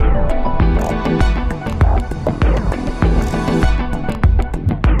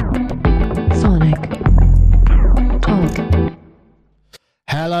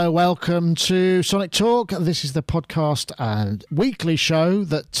welcome to Sonic Talk. This is the podcast and weekly show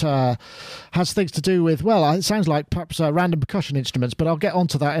that has things to do with, well, it sounds like perhaps random percussion instruments, but I'll get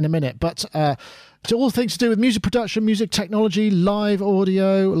onto that in a minute. But it's all things to do with music production, music technology, live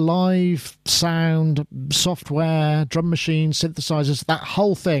audio, live sound, software, drum machines, synthesizers, that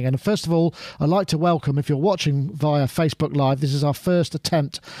whole thing. And first of all, I'd like to welcome, if you're watching via Facebook Live, this is our first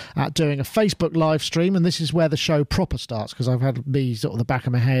attempt at doing a Facebook live stream, and this is where the show proper starts, because I've had me sort of the back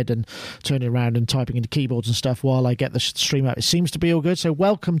of my head and turning around and typing into keyboards and stuff while I get the stream out. It seems to be all good, so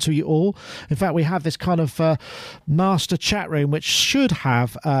welcome to you all. In fact, we have this kind of master chat room, which should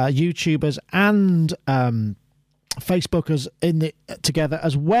have YouTubers and Facebookers together,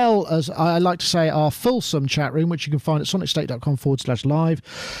 as well as, I like to say, our fulsome chat room, which you can find at sonicstate.com/live.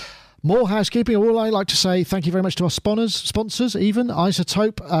 More housekeeping. All I like to say, thank you very much to our sponsors, even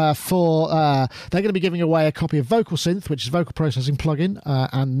iZotope, for they're going to be giving away a copy of Vocal Synth, which is a vocal processing plugin,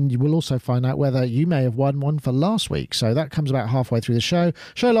 and you will also find out whether you may have won one for last week. So that comes about halfway through the show.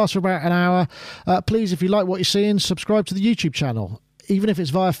 Show lasts for about an hour. Please, if you like what you're seeing, subscribe to the YouTube channel. Even if it's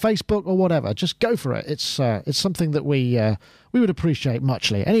via Facebook or whatever, just go for it. It's something that we would appreciate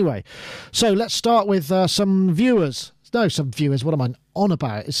muchly. Anyway, so let's start with some viewers. No, some viewers. What am I on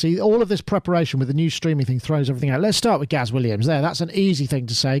about? See, all of this preparation with the new streaming thing throws everything out. Let's start with Gaz Williams. That's an easy thing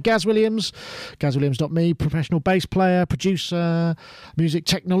to say. Gaz Williams, GazWilliams.me, professional bass player, producer, music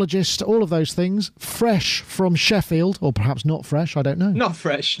technologist, all of those things. Fresh from Sheffield, or perhaps not fresh. I don't know. Not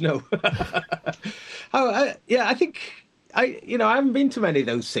fresh, no. I think. I haven't been to many of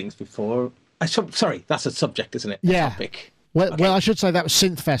those things before. Sorry, that's a subject, isn't it? Yeah. A topic. Well, Okay. well, I should say that was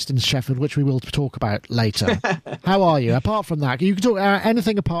Synthfest in Sheffield, which we will talk about later. How are you? Apart from that, you can talk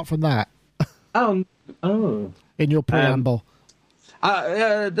anything apart from that. Oh. In your preamble.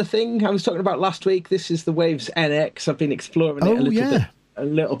 The thing I was talking about last week. This is the Waves NX. I've been exploring it a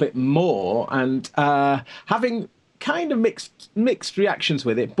little bit more, and having kind of mixed reactions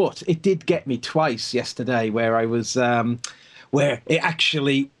with it, but it did get me twice yesterday, where I was where it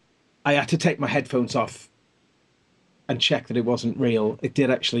actually, I had to take my headphones off and check that it wasn't real. It did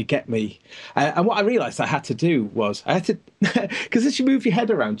actually get me, and what I realized I had to do was because as you move your head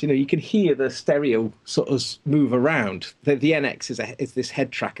around, you can hear the stereo sort of move around. The NX is this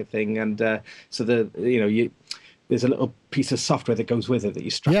head tracker thing, and so there's a little piece of software that goes with it that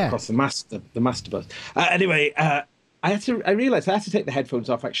you strap across the master bus. Anyway, I realised I had to take the headphones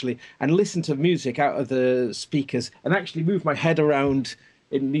off actually and listen to music out of the speakers and actually move my head around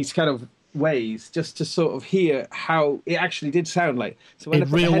in these kind of ways just to sort of hear how it actually did sound like. So when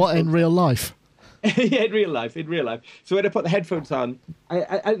in real life? Yeah, in real life. So when I put the headphones on,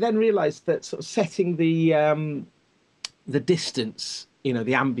 I then realised that sort of setting the distance, the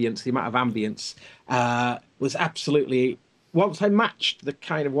ambience, the amount of ambience, was absolutely, once I matched the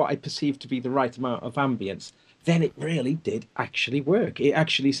kind of what I perceived to be the right amount of ambience, then it really did actually work. It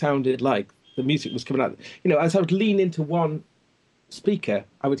actually sounded like the music was coming out. As I would lean into one speaker,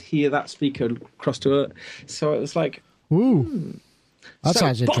 I would hear that speaker across to it. So it was like, ooh, that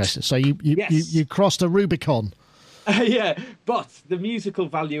sounds interesting. So you crossed a Rubicon. Yeah, but the musical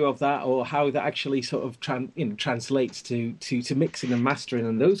value of that, or how that actually sort of translates to mixing and mastering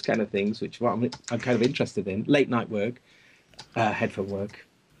and those kind of things, which I'm kind of interested in. Late night work, headphone work,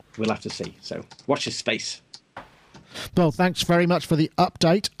 we'll have to see. So watch this space. Well, thanks very much for the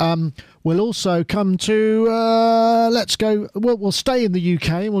update. We'll also come to, let's go, we'll stay in the UK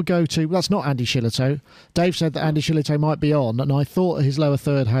and we'll go to, that's not Andy Shillito. Dave said that Andy Shillito might be on, and I thought his lower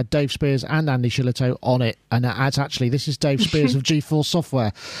third had Dave Spears and Andy Shillito on it. And this is Dave Spears of G4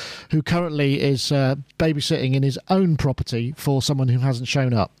 Software, who currently is babysitting in his own property for someone who hasn't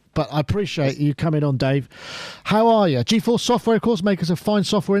shown up. But I appreciate you coming on, Dave. How are you? G4 Software, of course, makers of fine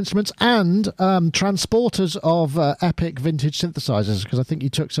software instruments and transporters of epic vintage synthesizers, because I think you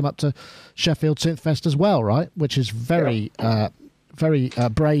took some up to Sheffield Synthfest as well, right? Which is very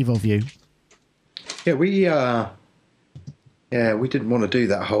brave of you. Yeah, we didn't want to do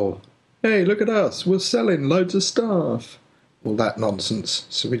that whole, hey, look at us, we're selling loads of stuff, all that nonsense.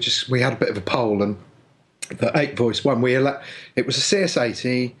 So we had a bit of a poll, and the 8-voice one, it was a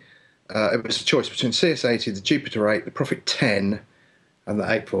CS80. It was a choice between CS80, the Jupiter 8, the Prophet 10, and the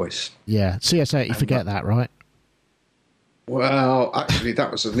 8-voice. Yeah, CS80, forget that, right? Well, actually,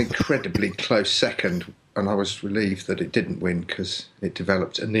 that was an incredibly close second, and I was relieved that it didn't win because it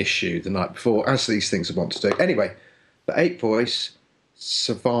developed an issue the night before, as these things are wont to do. Anyway, the 8-voice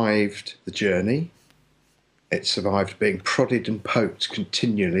survived the journey. It survived being prodded and poked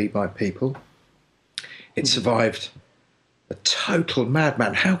continually by people. It survived a total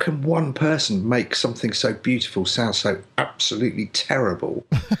madman. How can one person make something so beautiful sound so absolutely terrible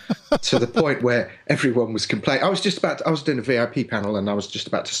to the point where everyone was complaining? I was doing a VIP panel and I was just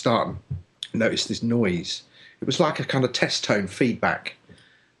about to start and noticed this noise. It was like a kind of test tone feedback.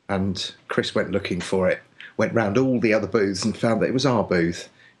 And Chris went looking for it, went round all the other booths and found that it was our booth.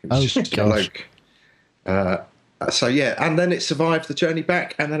 It was just a bloke. So, yeah, and then it survived the journey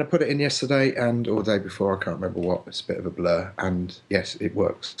back, and then I put it in yesterday and or the day before, I can't remember what. It's a bit of a blur, and yes, it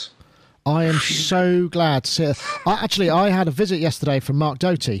works. I am so glad to see it. I had a visit yesterday from Mark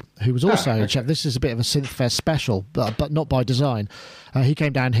Doty, who was also in Chef. This is a bit of a Synthfest special, but not by design. He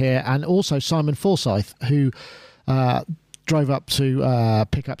came down here, and also Simon Forsyth, who drove up to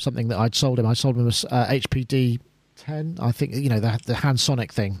pick up something that I'd sold him. I sold him a HPD 10, I think, you know, the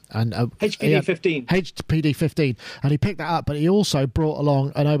Hansonic thing, and HPD 15. HPD 15, and he picked that up, but he also brought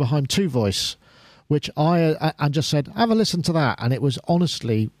along an Oberheim 2 voice, which I just said, have a listen to that, and it was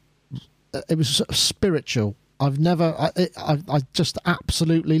honestly, it was spiritual. I just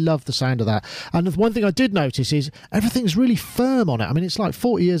absolutely love the sound of that. And the one thing I did notice is everything's really firm on it. I mean, it's like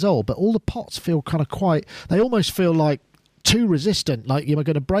 40 years old, but all the pots feel kind of they almost feel like too resistant, like you're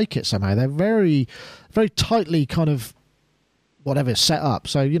going to break it somehow. They're very, very tightly kind of whatever set up.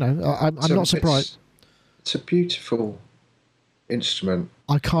 So, you know, I'm not surprised. It's a beautiful instrument.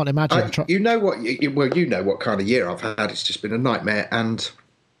 I can't imagine. You know what kind of year I've had. It's just been a nightmare, and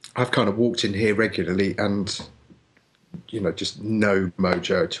I've kind of walked in here regularly, and you know, just no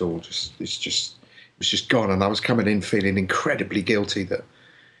mojo at all. It was just gone, and I was coming in feeling incredibly guilty that,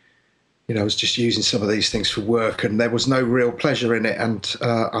 you know, I was just using some of these things for work, and there was no real pleasure in it. And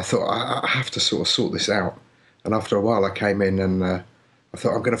I thought I have to sort of sort this out. And after a while, I came in and I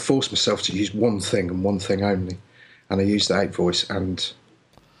thought I'm going to force myself to use one thing and one thing only. And I used the 8 voice, and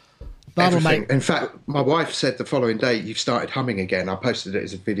everything. In fact, my wife said the following day, "You've started humming again." I posted it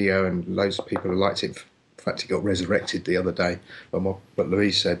as a video, and loads of people have liked it. In fact, it got resurrected the other day. But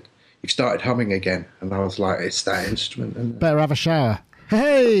Louise said, "You've started humming again," and I was like, "It's that instrument." Isn't it? Better have a shower.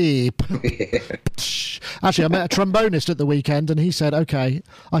 Hey! Actually, I met a trombonist at the weekend, and he said, "Okay."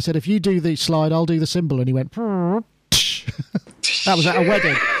 I said, "If you do the slide, I'll do the cymbal," and he went. That was at a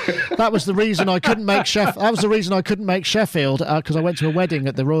wedding. That was the reason I couldn't make Sheffield, because I went to a wedding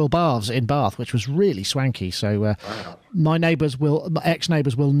at the Royal Baths in Bath, which was really swanky. So wow. My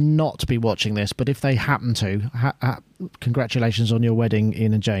ex-neighbours will not be watching this, but if they happen to, congratulations on your wedding,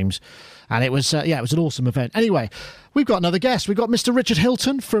 Ian and James. And it was it was an awesome event. Anyway, we've got another guest. We've got Mr. Richard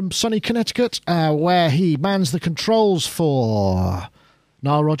Hilton from sunny Connecticut, where he mans the controls for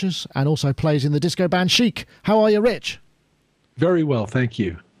Nile Rodgers and also plays in the disco band Chic. How are you, Rich? Very well, thank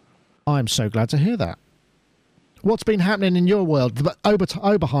you. I'm so glad to hear that. What's been happening in your world? The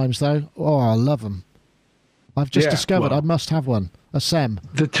Oberheims, though, oh, I love them. I've just discovered I must have one, a SEM.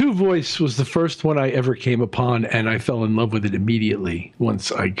 The 2 voice was the first one I ever came upon, and I fell in love with it immediately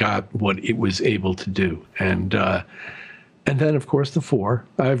once I got what it was able to do. And then, of course, the 4.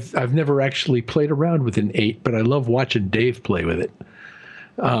 I've never actually played around with an 8, but I love watching Dave play with it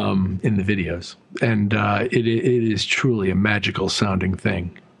in the videos. And it is truly a magical sounding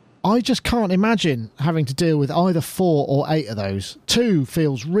thing. I just can't imagine having to deal with either 4 or 8 of those. 2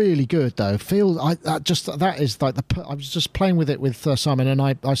 feels really good, though. I was just playing with it with Simon, and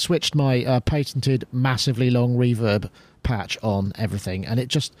I switched my patented massively long reverb patch on everything, and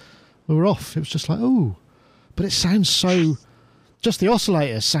we were off. It was just like, oh, but it sounds so. Just the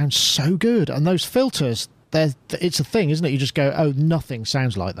oscillators sound so good, and those filters. It's a thing, isn't it? You just go, oh, nothing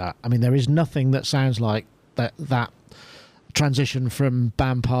sounds like that. I mean, there is nothing that sounds like that transition from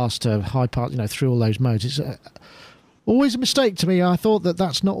band pass to high pass, you know, through all those modes. It's always a mistake to me. I thought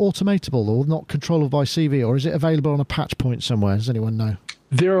that's not automatable or not controllable by CV, or is it available on a patch point somewhere? Does anyone know?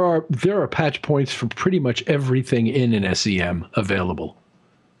 There are patch points for pretty much everything in an SEM available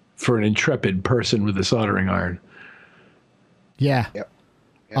for an intrepid person with a soldering iron. Yeah. Yep.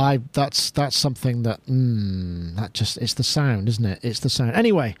 That's something that it's the sound, isn't it? It's the sound.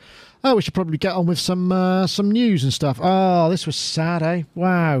 Anyway, we should probably get on with some news and stuff. Oh, this was sad, eh?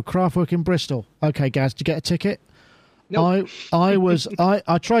 Wow, Kraftwerk in Bristol. Okay, Gaz, did you get a ticket? No.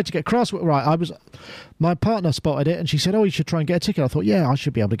 I tried to get Kraftwerk. Right, my partner spotted it and she said, "Oh, you should try and get a ticket." I thought, yeah, I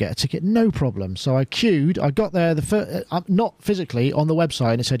should be able to get a ticket, no problem. So I queued. I got there not physically on the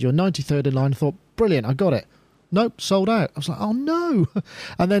website, and it said you're 93rd in line. I thought, brilliant, I got it. Nope, sold out. I was like, oh no.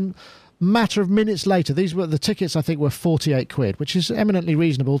 And then matter of minutes later, these were the tickets, I think, were 48 quid, which is eminently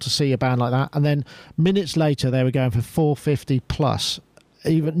reasonable to see a band like that. And then minutes later, they were going for 450 plus.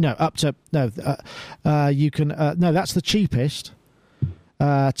 You can that's the cheapest.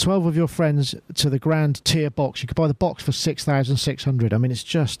 12 of your friends to the grand tier box. You could buy the box for 6,600. I mean, it's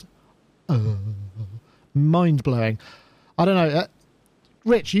just mind-blowing. I don't know.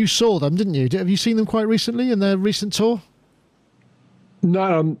 Rich, you saw them, didn't you? Have you seen them quite recently in their recent tour?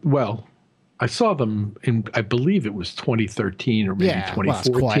 No, well, I saw them in, I believe it was 2013 or maybe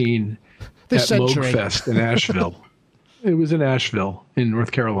 2014 at Moogfest in Asheville. It was in Asheville in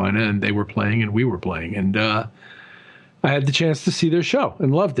North Carolina, and they were playing and we were playing. And I had the chance to see their show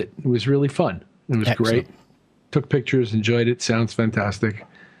and loved it. It was really fun. It was great. Took pictures, enjoyed it. Sounds fantastic.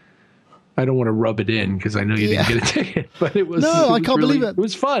 I don't want to rub it in because I know you didn't get a ticket, but it was. No, I can't believe it. It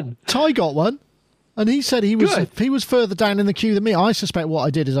was fun. Ty got one, and he said he was further down in the queue than me. I suspect what I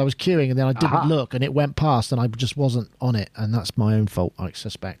did is I was queuing and then I didn't look, and it went past, and I just wasn't on it, and that's my own fault, I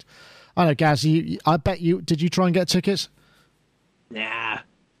suspect. I know, Gaz. I bet you did. You try and get tickets? Nah,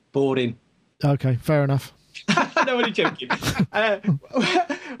 boring. Okay, fair enough. No, only joking. What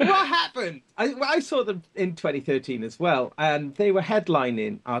happened? I saw them in 2013 as well, and they were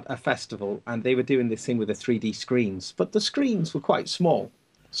headlining at a festival, and they were doing this thing with the 3D screens, but the screens were quite small.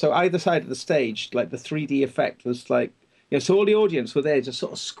 So either side of the stage, like the 3D effect was like, so all the audience were there just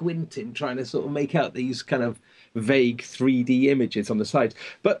sort of squinting, trying to sort of make out these kind of vague 3D images on the side.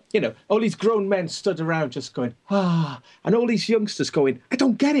 But, all these grown men stood around just going, and all these youngsters going, I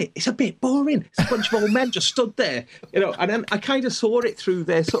don't get it. It's a bit boring. It's a bunch of old men just stood there, and then I kind of saw it through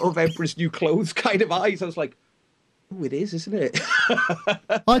their sort of Emperor's New Clothes kind of eyes. I was like, oh, it is, isn't it?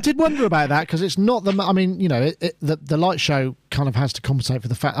 I did wonder about that because it's not the. I mean, the light show kind of has to compensate for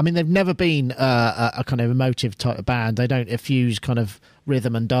the fact. I mean, they've never been a kind of emotive type of band. They don't effuse kind of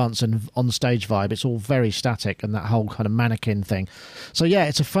rhythm and dance and on stage vibe. It's all very static and that whole kind of mannequin thing. So yeah,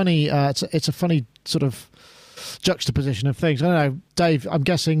 it's a funny. It's a funny sort of juxtaposition of things. I don't know, Dave. I'm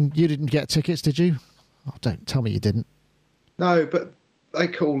guessing you didn't get tickets, did you? Oh, don't tell me you didn't. No, but they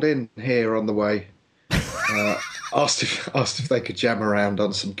called in here on the way. Asked if they could jam around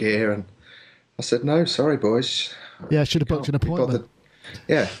on some gear, and I said no, sorry boys. Yeah, should have booked an appointment.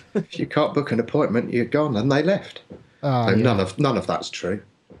 Yeah, if you can't book an appointment, you're gone, and they left. So none of that's true.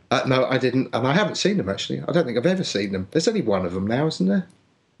 No, I didn't, and I haven't seen them actually. I don't think I've ever seen them. There's only one of them now, isn't there?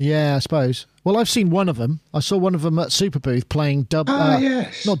 Yeah, I suppose. Well, I've seen one of them. I saw one of them at Superbooth playing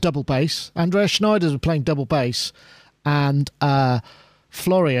not double bass. Andreas Schneider was playing double bass, and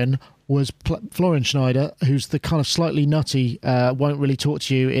Florian Schneider, who's the kind of slightly nutty, won't really talk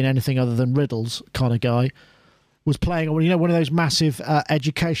to you in anything other than riddles kind of guy, was playing one of those massive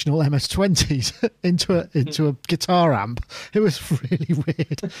educational MS-20s into a guitar amp. It was really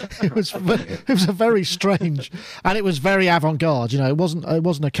weird. It was a very strange, and it was very avant-garde. It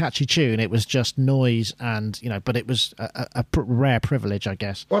wasn't a catchy tune. It was just noise, and but it was a rare privilege, I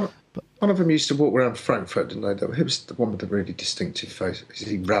guess. One of them used to walk around Frankfurt, didn't they? Who was the one with the really distinctive face? Is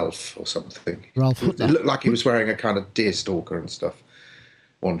he Ralph or something? Ralph Huttner. It looked like he was wearing a kind of deerstalker and stuff,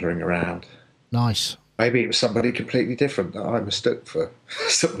 wandering around. Nice. Maybe it was somebody completely different that I mistook for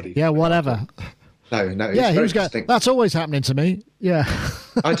somebody. Yeah, whatever. No. Yeah, he was going. That's always happening to me. Yeah.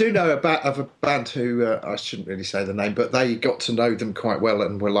 I do know of a band who I shouldn't really say the name, but they got to know them quite well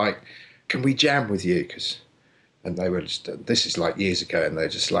and were like, "Can we jam with you?" And they were just. This is like years ago, and they're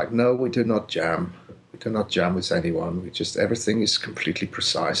just like, "No, we do not jam. We do not jam with anyone. Everything is completely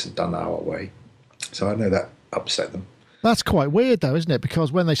precise and done our way." So I know that upset them. That's quite weird, though, isn't it?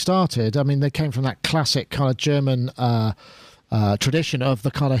 Because when they started, I mean, they came from that classic kind of German tradition of the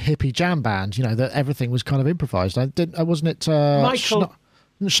kind of hippie jam band. That everything was kind of improvised. Wasn't it?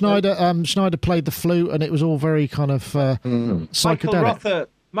 Schneider played the flute, and it was all very kind of psychedelic.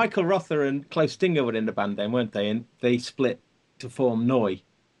 Michael Rother and Klaus Dinger were in the band then, weren't they? And they split to form Neu.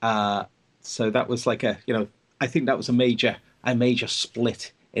 So that was like I think that was a major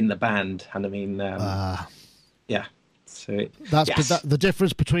split in the band. And I mean, yeah. So that's the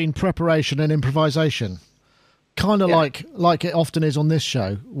difference between preparation and improvisation. Kind of like it often is on this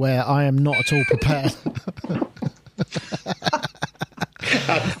show, where I am not at all prepared.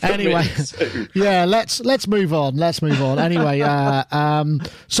 Anyway, yeah, let's move on. Anyway,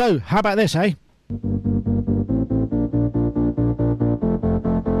 so how about this, eh?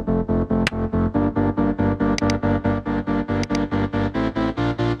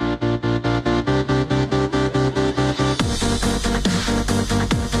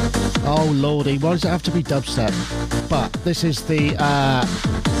 Oh lordy, why does it have to be dubstep? But this is the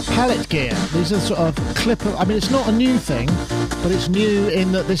palette gear. These are sort of clipper. I mean, it's not a new thing, but it's new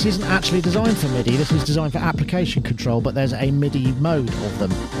in that this isn't actually designed for MIDI. This is designed for application control, but there's a MIDI mode of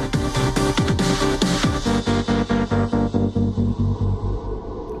them.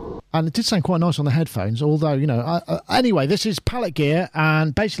 and it did sound quite nice on the headphones. Although, you know, anyway, this is Pallet Gear,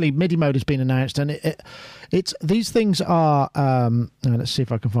 and basically MIDI mode has been announced, and it's these things are. Let's see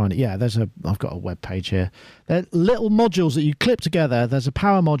if I can find it. Yeah, I've got a web page here. They're little modules that you clip together. There's a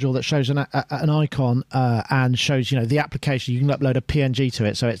power module that shows an icon and shows, you know, the application. You can upload a PNG to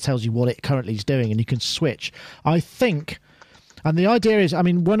it, so it tells you what it currently is doing, and you can switch. I think. And the idea is, I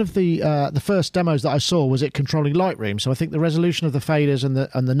mean, one of the first demos that I saw was it controlling Lightroom. So I think the resolution of the faders and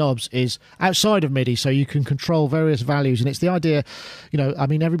the knobs is outside of MIDI, so you can control various values. And it's the idea, you know, I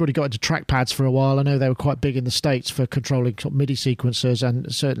mean, everybody got into trackpads for a while. I know they were quite big in the States for controlling MIDI sequencers,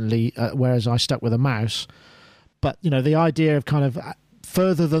 and certainly, whereas I stuck with a mouse. But, you know, the idea of kind of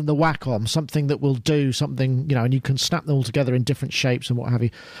further than the Wacom, something that will do something, you know, and you can snap them all together in different shapes and what have you.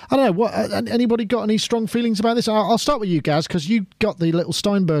 I don't know. What anybody got any strong feelings about this? I'll start with you, Gaz, because you got the little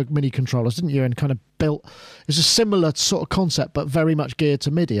Steinberg mini controllers, didn't you? And kind of built. It's a similar sort of concept, but very much geared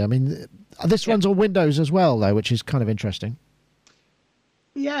to MIDI. I mean, this runs on Windows as well, though, which is kind of interesting.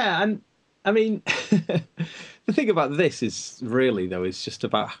 Yeah, and I mean, the thing about this is really, though, is just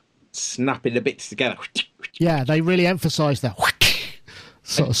about snapping the bits together. Yeah, they really emphasise that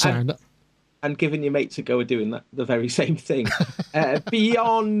sort of sound. And giving your mates a go at doing the very same thing.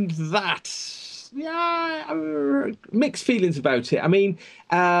 Beyond that, yeah, mixed feelings about it. I mean,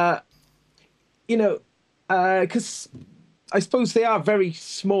 you know, because I suppose they are very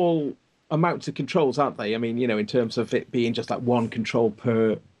small amounts of controls, aren't they? I mean, you know, in terms of it being just like one control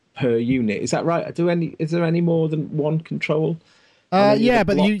per unit. Is that right? Is there any more than one control? Yeah,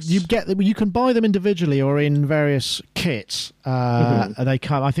 but you can buy them individually or in various kits. And they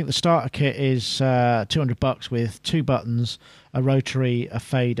come. I think the starter kit is $200 with 2 buttons, a rotary, a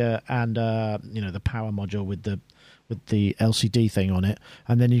fader, and you know, the power module with the LCD thing on it.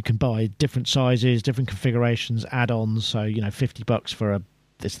 And then you can buy different sizes, different configurations, add-ons. So, you know, $50 for a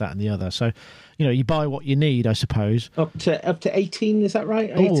this, that, and the other. So, you know, you buy what you need, I suppose. Up to 18, is that right?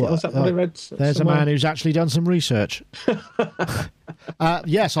 18, was that what I read? There's somewhere? A man who's actually done some research.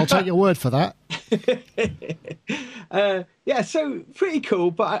 Yes, I'll take your word for that. Yeah, so pretty cool,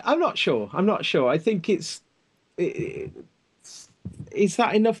 but I'm not sure. I think is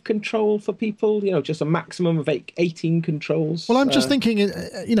that enough control for people? You know, just a maximum of 18 controls? Well, I'm just thinking,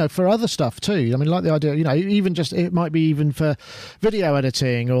 you know, for other stuff too. I mean, like the idea, you know, even just, it might be even for video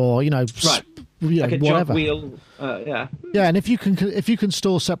editing or, you know, right. Like a whatever. jog wheel, yeah. Yeah, and if you can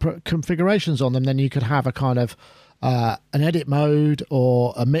store separate configurations on them, then you could have a kind of an edit mode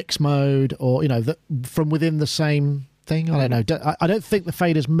or a mix mode, or, you know, from within the same thing. I don't know. I don't think the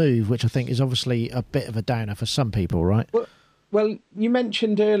faders move, which I think is obviously a bit of a downer for some people, right? Well, you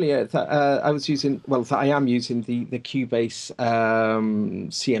mentioned earlier that I am using the Cubase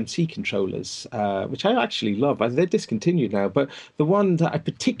CMC controllers, which I actually love. They're discontinued now, but the one that I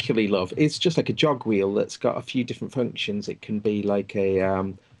particularly love is just like a jog wheel that's got a few different functions. It can be like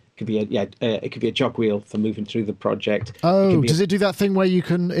it could be a jog wheel for moving through the project. Oh, does it do that thing where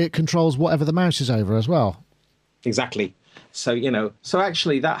it controls whatever the mouse is over as well? Exactly. So, you know,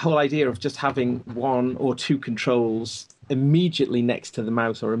 actually that whole idea of just having 1 or 2 controls immediately next to the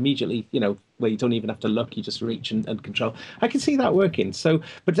mouse, or immediately, you know, where you don't even have to look, you just reach and control. I can see that working. So,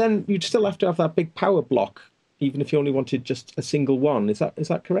 but then you'd still have to have that big power block, even if you only wanted just a single one. Is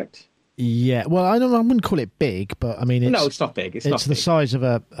that correct? Yeah. Well, I wouldn't call it big, but I mean, no, it's not big. It's not the size of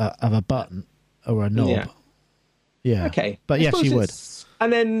a button or a knob. Yeah. Okay. But yes, you would.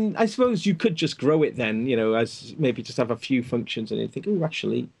 And then I suppose you could just grow it then, you know, as maybe just have a few functions, and you think, oh,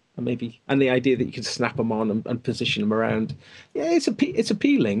 actually, maybe. And the idea that you can snap them on and position them around, yeah, it's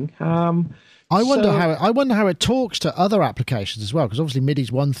appealing. I wonder how it talks to other applications as well, because obviously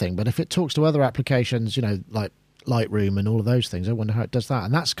MIDI's one thing, but if it talks to other applications, you know, like Lightroom and all of those things, I wonder how it does that.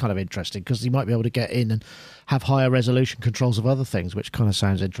 And that's kind of interesting, because you might be able to get in and have higher resolution controls of other things, which kind of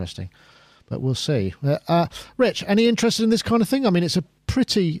sounds interesting. But we'll see. Rich, any interest in this kind of thing? I mean, it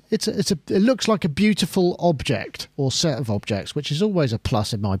looks like a beautiful object or set of objects, which is always a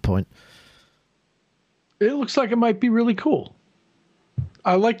plus in my point. It looks like it might be really cool.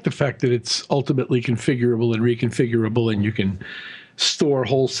 I like the fact that it's ultimately configurable and reconfigurable, and you can store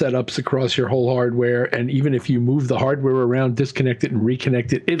whole setups across your whole hardware. And even if you move the hardware around, disconnect it and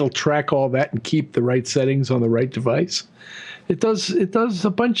reconnect it, it'll track all that and keep the right settings on the right device. It does a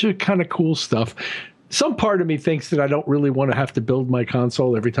bunch of kind of cool stuff. Some part of me thinks that I don't really want to have to build my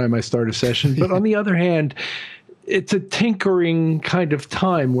console every time I start a session. But on the other hand, it's a tinkering kind of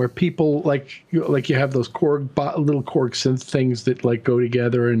time where people like you have those little Korg synth things that like go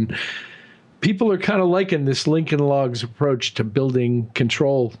together, and people are kind of liking this Lincoln Logs approach to building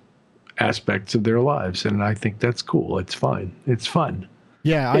control aspects of their lives. And I think that's cool. It's fine. It's fun.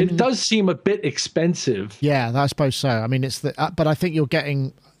 Yeah, it does seem a bit expensive. Yeah, I suppose so. I mean, it's but I think you're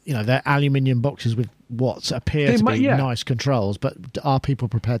getting, they're aluminium boxes with what appear to be nice controls, but are people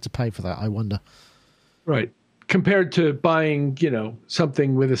prepared to pay for that? I wonder. Right. Compared to buying,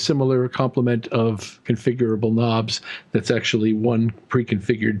 something with a similar complement of configurable knobs that's actually one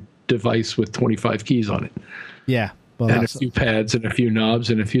pre-configured device with 25 keys on it. Yeah. Well, and a few pads and a few knobs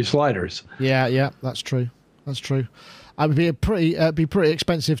and a few sliders. Yeah, that's true. That's true. It would be pretty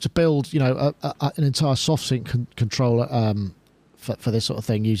expensive to build, an entire SoftSync controller for this sort of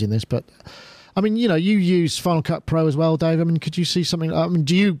thing using this. But I mean, you use Final Cut Pro as well, Dave. I mean, could you see something? I mean,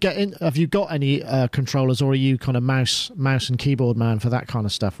 have you got any controllers, or are you kind of mouse and keyboard man for that kind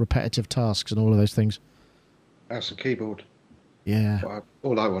of stuff, repetitive tasks and all of those things? Mouse and keyboard. Yeah. But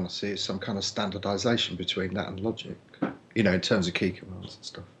all I want to see is some kind of standardization between that and Logic, in terms of key commands and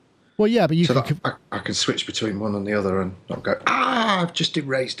stuff. Well, yeah, but I can switch between one and the other and not go, I've just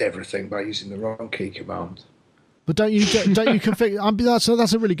erased everything by using the wrong key command. But don't you configure?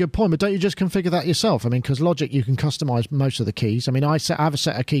 That's a really good point. But don't you just configure that yourself? I mean, because Logic, you can customize most of the keys. I mean, I have a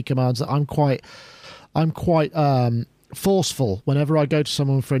set of key commands that I'm quite forceful whenever I go to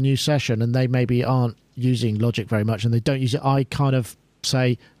someone for a new session and they maybe aren't using Logic very much and they don't use it. I kind of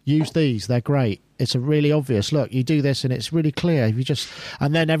say, use these. They're great. It's a really obvious. Look, you do this and it's really clear.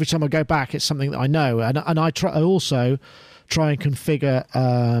 And then every time I go back, it's something that I know. And I also try and configure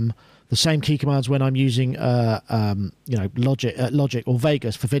the same key commands when I'm using Logic or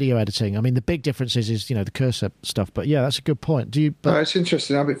Vegas for video editing. I mean, the big difference is the cursor stuff. But yeah, that's a good point. It's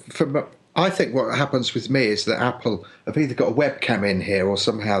interesting. I mean, I think what happens with me is that Apple have either got a webcam in here or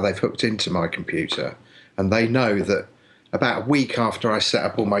somehow they've hooked into my computer, and they know that about a week after I set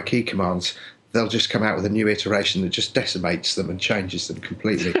up all my key commands, they'll just come out with a new iteration that just decimates them and changes them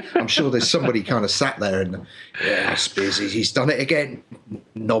completely. I'm sure there's somebody kind of sat there and, he's done it again.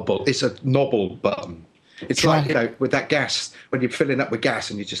 Nobble. It's a nobble button. It's like, with that gas, when you're filling up with gas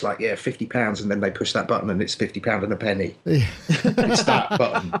and you're just like, £50, and then they push that button and it's £50 and a penny. It's that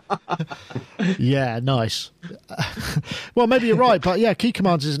button. Yeah, nice. Well, maybe you're right, but yeah, key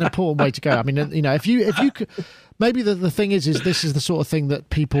commands is an important way to go. I mean, if you could, maybe the thing is this is the sort of thing that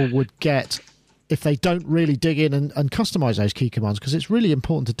people would get if they don't really dig in and customize those key commands, because it's really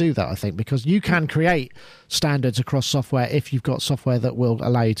important to do that, I think, because you can create standards across software if you've got software that will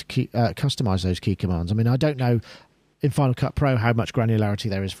allow you to customize those key commands. I mean, I don't know in Final Cut Pro how much granularity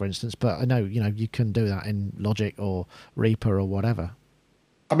there is, for instance, but I know, you can do that in Logic or Reaper or whatever.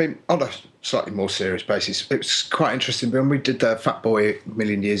 I mean, on a slightly more serious basis, it was quite interesting. When we did the Fat Boy a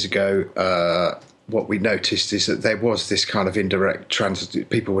million years ago, what we noticed is that there was this kind of indirect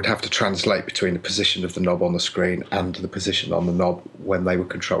people would have to translate between the position of the knob on the screen and the position on the knob when they were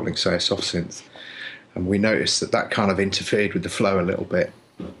controlling, say, a soft synth. And we noticed that kind of interfered with the flow a little bit,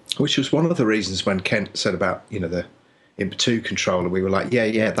 which was one of the reasons when Kent said about, the IMP2 controller, we were like,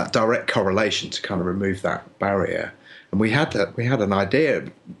 that direct correlation to kind of remove that barrier. And we had an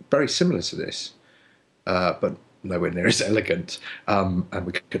idea very similar to this, but nowhere near as elegant, and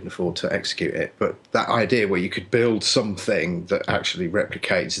we couldn't afford to execute it. But that idea where you could build something that actually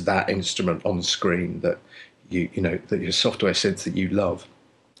replicates that instrument on screen that that your software synth that you love.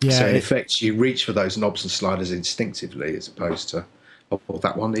 Yeah, so in effect, you reach for those knobs and sliders instinctively, as opposed to,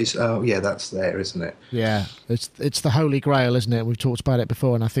 that one is, that's there, isn't it? Yeah, it's the holy grail, isn't it? We've talked about it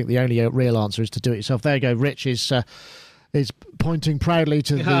before, and I think the only real answer is to do it yourself. There you go. Rich is pointing proudly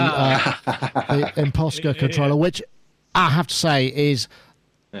to the Imposca controller, which I have to say is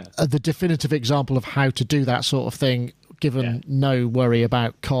the definitive example of how to do that sort of thing, given no worry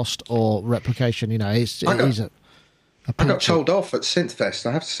about cost or replication. I got told off at Synthfest,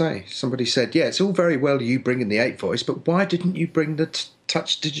 I have to say. Somebody said, it's all very well you bringing the 8-voice, but why didn't you bring the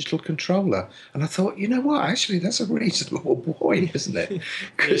touch digital controller? And I thought, you know what, actually, that's a reasonable point, isn't it?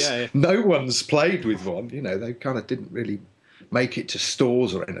 Because no one's played with one. They kind of didn't really make it to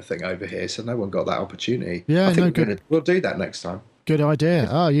stores or anything over here, so no one got that opportunity. Yeah, I think we'll do that next time. Good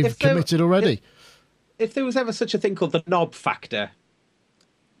idea. You've committed already. If there was ever such a thing called the knob factor,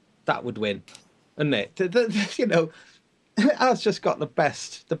 that would win, wouldn't it? Al's just got the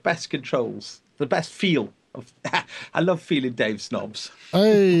best controls, the best feel. I love feeling Dave's knobs.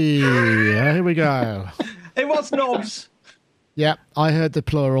 Hey, here we go. It was knobs. Yeah, I heard the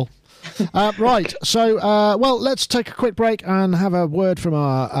plural. Right, so, let's take a quick break and have a word from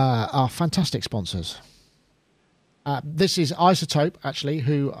our fantastic sponsors. This is iZotope, actually,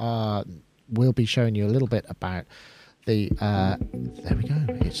 who will be showing you a little bit about the... there we go,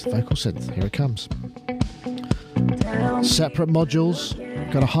 it's the vocal synth. Here it comes. Separate modules,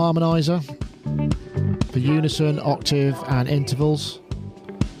 got a harmonizer for unison, octave and intervals.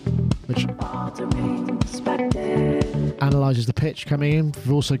 which analyses the pitch coming in.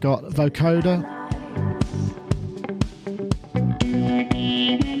 We've also got vocoder,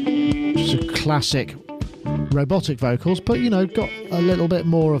 which is a classic robotic vocals, but you know, got a little bit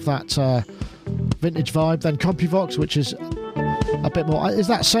more of that vintage vibe. Then CompuVox, which is a bit more, is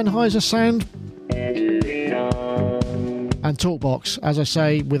that Sennheiser sound? And TalkBox, as I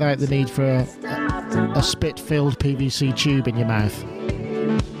say, without the need for a spit-filled PVC tube in your mouth.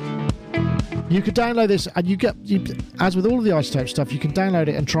 You could download this, and as with all of the iZotope stuff, you can download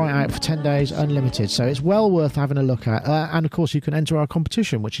it and try it out for 10 days unlimited. So it's well worth having a look at. And of course, you can enter our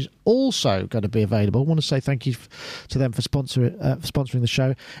competition, which is also going to be available. I want to say thank you to them for sponsoring the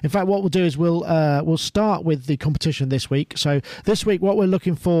show. In fact, what we'll do is we'll start with the competition this week. So this week, what we're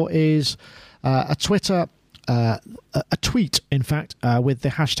looking for is a tweet, in fact, with the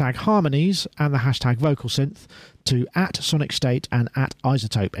hashtag Harmonies and the hashtag Vocal Synth to @SonicState and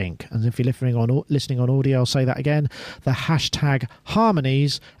 @iZotope Inc. And if you're listening on audio, I'll say that again: the hashtag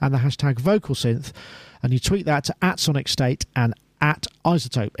Harmonies and the hashtag Vocal Synth, and you tweet that to @SonicState and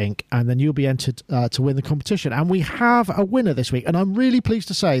 @iZotope Inc. and then you'll be entered to win the competition. And we have a winner this week, and I'm really pleased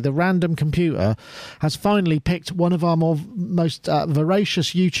to say the random computer has finally picked one of our most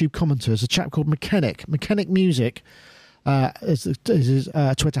voracious YouTube commenters, a chap called Mechanic Music. Is his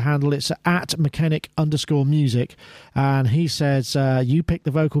Twitter handle. It's @Mechanic_music, and he says you picked the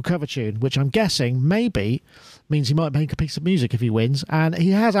vocal cover tune, which I'm guessing maybe means he might make a piece of music if he wins, and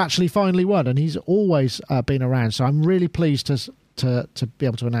he has actually finally won, and he's always been around, so I'm really pleased to be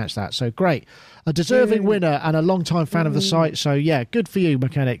able to announce that. So great, a deserving winner and a long-time fan of the site, so yeah, good for you,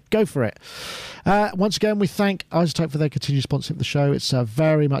 Mechanic, go for it. Once again, we thank iZotope for their continued sponsorship of the show. It's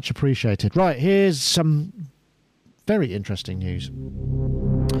very much appreciated. Right, here's some very interesting news.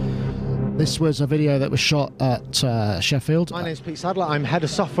 This was a video that was shot at Sheffield. My name's Pete Sadler. I'm head of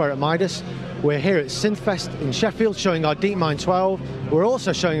software at Midas. We're here at Synthfest in Sheffield showing our DeepMind 12. We're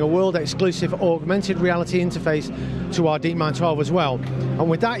also showing a world-exclusive augmented reality interface to our DeepMind 12 as well. And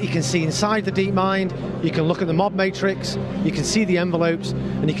with that, you can see inside the DeepMind, you can look at the mod matrix, you can see the envelopes,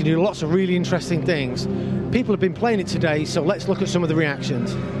 and you can do lots of really interesting things. People have been playing it today, so let's look at some of the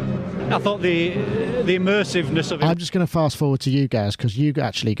reactions. I thought the immersiveness of it... I'm just going to fast forward to you guys, because you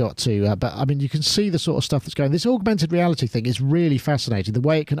actually got to... but, I mean, you can see the sort of stuff that's going... This augmented reality thing is really fascinating. The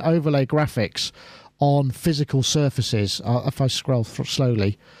way it can overlay graphics on physical surfaces, if I scroll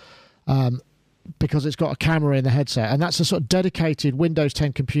slowly, because it's got a camera in the headset. And that's a sort of dedicated Windows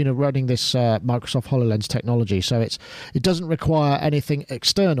 10 computer running this Microsoft HoloLens technology. So it doesn't require anything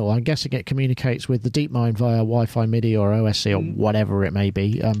external. I'm guessing it communicates with the DeepMind via Wi-Fi MIDI or OSC or whatever it may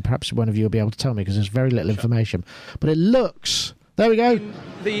be. Perhaps one of you will be able to tell me, because there's very little information. But it looks... There we go.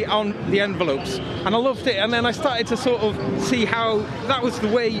 The envelopes, and I loved it. And then I started to sort of see how that was the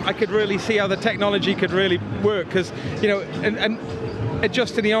way I could really see how the technology could really work, because, you know, and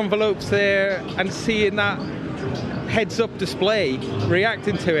adjusting the envelopes there and seeing that heads-up display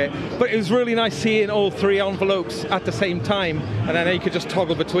reacting to it. But it was really nice seeing all three envelopes at the same time, and then you could just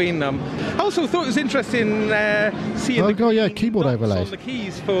toggle between them. I also thought it was interesting seeing keyboard overlays on the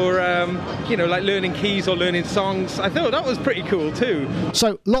keys for you know, like learning keys or learning songs. I thought that was pretty cool too.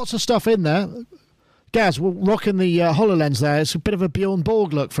 So lots of stuff in there. Gaz, we're rocking the HoloLens there. It's a bit of a Bjorn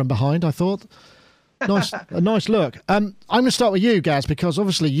Borg look from behind, I thought. A nice look. I'm going to start with you, Gaz, because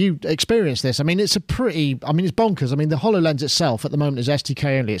obviously you experienced this. I mean, it's bonkers. I mean, the HoloLens itself at the moment is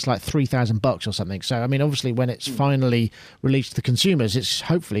SDK only. It's like $3,000 or something. So, I mean, obviously when it's finally released to consumers, it's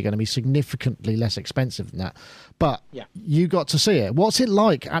hopefully going to be significantly less expensive than that. But you got to see it. What's it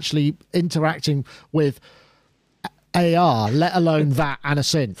like actually interacting with AR, let alone that and a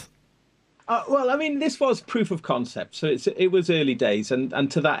synth? Well, I mean, this was proof of concept, so it was early days, and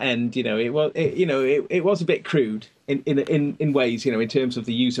to that end, you know, it was a bit crude in ways, you know, in terms of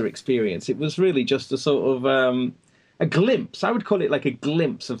the user experience. It was really just a sort of a glimpse. I would call it like a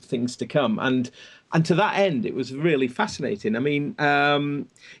glimpse of things to come, and to that end, it was really fascinating. I mean,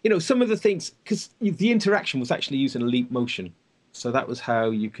 you know, some of the things, because the interaction was actually using Leap Motion, so that was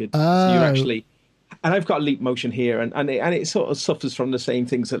how you could you actually. And I've got Leap Motion here, and it sort of suffers from the same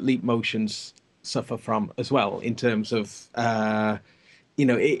things that Leap Motions suffer from as well, in terms of, you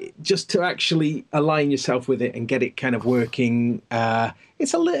know, just to actually align yourself with it and get it kind of working.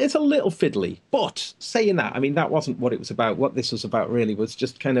 It's a little fiddly. But saying that, I mean, that wasn't what it was about. What this was about really was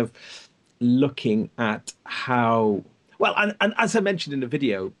just kind of looking at how, well, and as I mentioned in the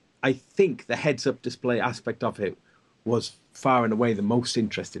video, I think the heads-up display aspect of it was far and away the most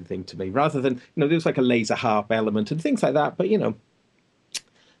interesting thing to me, rather than, you know, there was like a laser harp element and things like that, but, you know,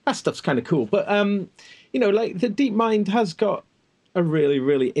 that stuff's kind of cool. But, you know, like the DeepMind has got a really,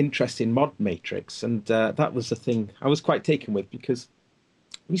 really interesting mod matrix, and that was the thing I was quite taken with, because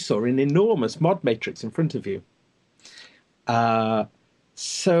you saw an enormous mod matrix in front of you.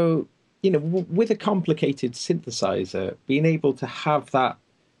 So, you know, with a complicated synthesizer, being able to have that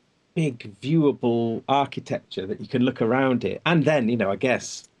big viewable architecture that you can look around it and then, you know, I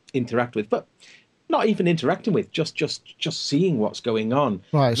guess interact with, but not even interacting with, just seeing what's going on.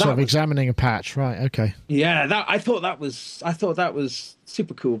 Right, sort of examining a patch. Right, okay. Yeah, I thought that was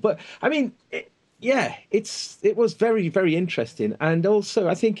super cool. But I mean, it was very, very interesting, and also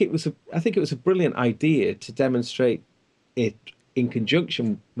I think it was a brilliant idea to demonstrate it in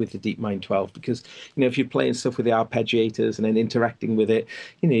conjunction with the DeepMind 12, because, you know, if you're playing stuff with the arpeggiators and then interacting with it,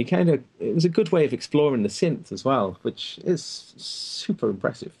 you know, it was a good way of exploring the synth as well, which is super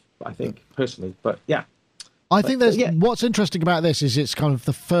impressive, I think, personally. But yeah. I think what's interesting about this is it's kind of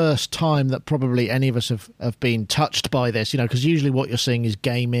the first time that probably any of us have been touched by this, you know, because usually what you're seeing is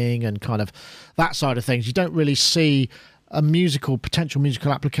gaming and kind of that side of things. You don't really see a potential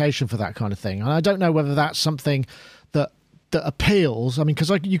musical application for that kind of thing. And I don't know whether that's something that appeals. I mean,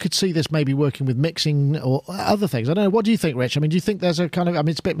 because you could see this maybe working with mixing or other things. I don't know. What do you think, Rich? I mean, do you think there's a kind of, I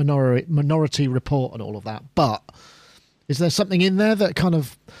mean, it's a bit Minority Report and all of that, but is there something in there that kind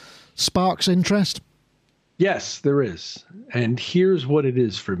of sparks interest? Yes, there is. And here's what it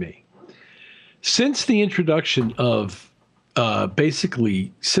is for me. Since the introduction of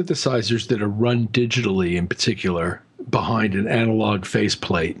basically synthesizers that are run digitally, in particular, behind an analog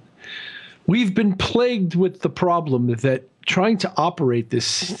faceplate, we've been plagued with the problem that trying to operate this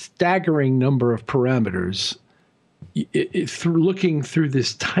staggering number of parameters through looking through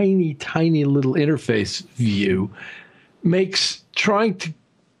this tiny, tiny little interface view makes trying to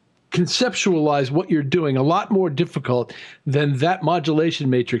conceptualize what you're doing a lot more difficult than that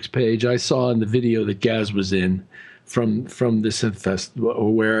modulation matrix page I saw in the video that Gaz was in from the Synthfest,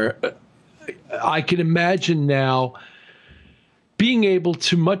 where I can imagine now being able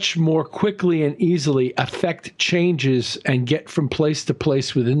to much more quickly and easily affect changes and get from place to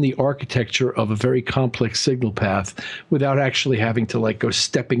place within the architecture of a very complex signal path without actually having to go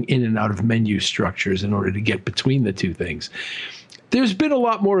stepping in and out of menu structures in order to get between the two things. There's been a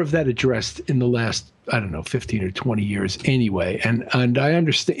lot more of that addressed in the last, 15 or 20 years anyway, and I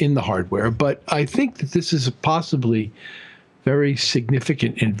understand in the hardware, but I think that this is a possibly very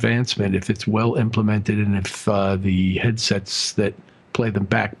significant advancement if it's well implemented and if the headsets that play them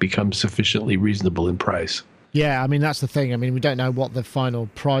back become sufficiently reasonable in price. Yeah, I mean, that's the thing. I mean, we don't know what the final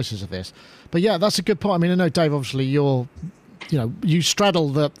price is of this. But yeah, that's a good point. I mean, I know, Dave, obviously you straddle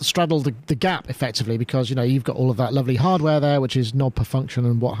the gap effectively, because, you know, you've got all of that lovely hardware there, which is knob per function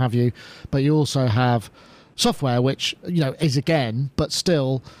and what have you. But you also have software, which, you know, is again, but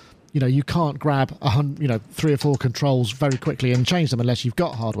still, you know, you can't grab 3 or 4 controls very quickly and change them unless you've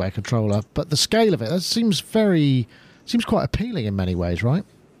got a hardware controller. But the scale of it, that seems quite appealing in many ways, right?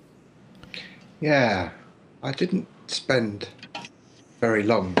 Yeah, I didn't spend very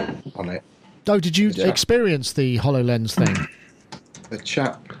long on it. Oh, did you experience the HoloLens thing? The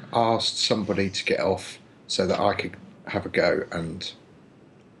chap asked somebody to get off so that I could have a go, and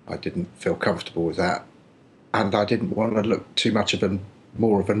I didn't feel comfortable with that. And I didn't want to look too much of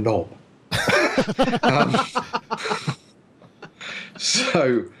more of a knob.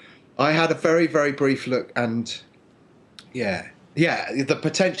 So I had a very, very brief look, and yeah, the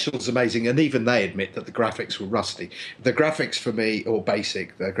potential's amazing, and even they admit that the graphics were rusty. The graphics for me, or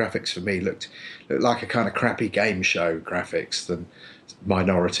basic, the graphics for me looked like a kind of crappy game show graphics than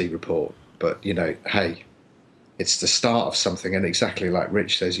Minority Report. But, you know, hey, it's the start of something, and exactly like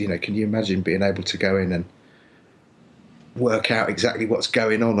Rich says, you know, can you imagine being able to go in and work out exactly what's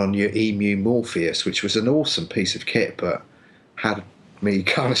going on your EMU Morpheus, which was an awesome piece of kit, but had me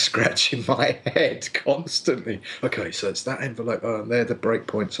kind of scratching my head constantly. Okay, so it's that envelope, and they're the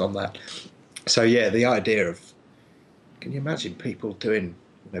breakpoints on that. So yeah, the idea of, can you imagine people doing,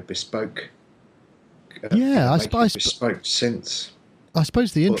 you know, bespoke? Bespoke synths. I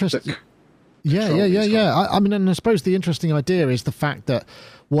suppose the interest. I mean, and I suppose the interesting idea is the fact that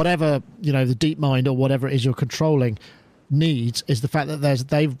whatever, you know, the DeepMind or whatever it is you're controlling needs is the fact that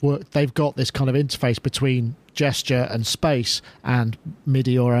they've got this kind of interface between gesture and space and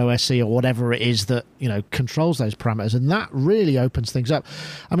MIDI or OSC or whatever it is that, you know, controls those parameters, and that really opens things up.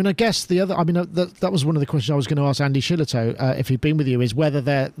 I mean, I guess that was one of the questions I was going to ask Andy Shillito if he'd been with you, is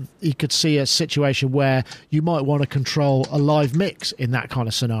whether you could see a situation where you might want to control a live mix in that kind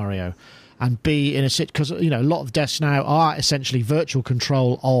of scenario and be in a because, you know, a lot of desks now are essentially virtual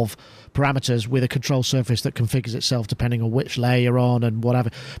control of parameters with a control surface that configures itself depending on which layer you're on and whatever.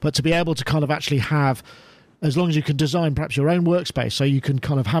 But to be able to kind of actually have as long as you can design perhaps your own workspace, so you can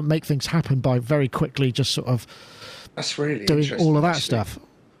kind of make things happen by very quickly just sort of that's really doing all of that stuff.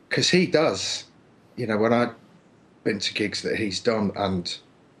 Because he does, when I've been to gigs that he's done, and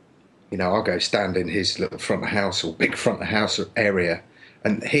I'll go stand in his little front of house or big front of house area,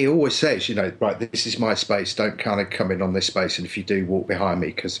 and he always says, right, this is my space, don't kind of come in on this space, and if you do, walk behind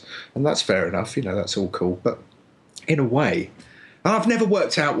me, and that's fair enough, that's all cool. But in a way, and I've never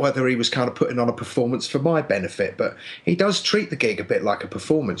worked out whether he was kind of putting on a performance for my benefit, but he does treat the gig a bit like a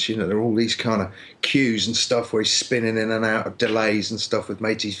performance. There are all these kind of cues and stuff where he's spinning in and out of delays and stuff with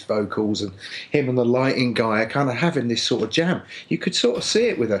Matey's vocals, and him and the lighting guy are kind of having this sort of jam. You could sort of see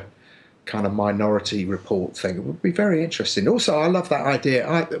it with a kind of Minority Report thing. It would be very interesting. Also, I love that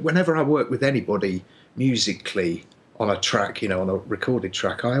idea. Whenever I work with anybody musically on a track, on a recorded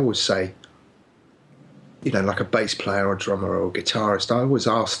track, I always say, like a bass player or drummer or guitarist, I always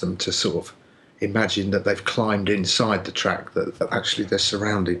ask them to sort of imagine that they've climbed inside the track, that actually they're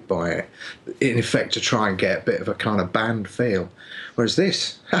surrounded by it, in effect to try and get a bit of a kind of band feel. Whereas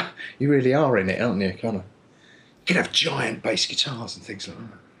this, you really are in it, aren't you? You can have giant bass guitars and things like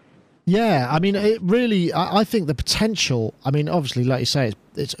that. Yeah, I mean, it really, I think the potential, I mean, obviously, like you say,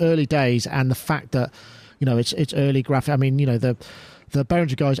 it's early days, and the fact that, it's early graphic, I mean, the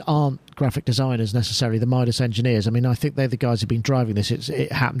Behringer guys aren't graphic designers necessarily, the Midas engineers. I mean, I think they're the guys who've been driving this.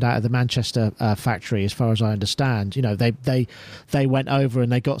 It happened out of the Manchester factory, as far as I understand. They went over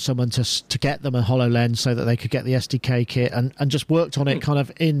and they got someone to get them a HoloLens so that they could get the SDK kit, and just worked on it kind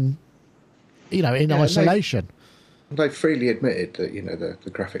of in isolation. They freely admitted that, the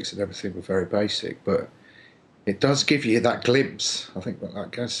graphics and everything were very basic, but it does give you that glimpse. I think what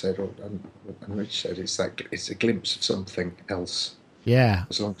that Gaz said, and Rich said, it's a glimpse of something else. Yeah.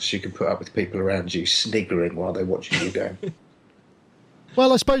 As long as you can put up with people around you sniggering while they're watching you go.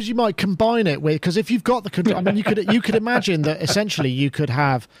 Well, I suppose you might combine it with, because if you've got the control, I mean, you could imagine that essentially you could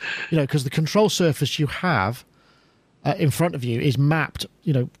have, because the control surface you have in front of you is mapped,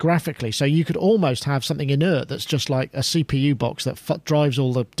 graphically. So you could almost have something inert that's just like a CPU box that drives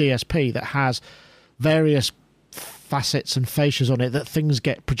all the DSP, that has various facets and fascias on it that things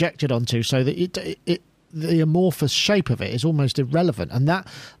get projected onto, so that the amorphous shape of it is almost irrelevant. And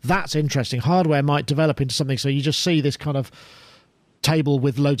that's interesting. Hardware might develop into something, so you just see this kind of table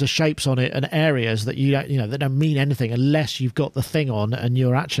with loads of shapes on it and areas that that don't mean anything unless you've got the thing on and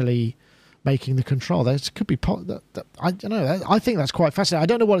you're actually making the control. There could be I don't know. I think that's quite fascinating. I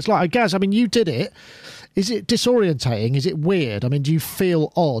don't know what it's like. Gaz, I mean, you did it. Is it disorientating? Is it weird? I mean, do you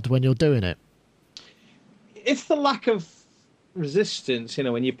feel odd when you're doing it? It's the lack of resistance,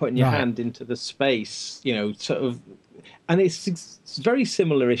 when you're putting your hand into the space, sort of, and it's very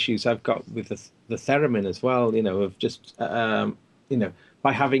similar issues I've got with the theremin as well, of just, by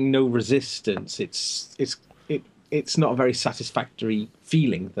having no resistance, it's not a very satisfactory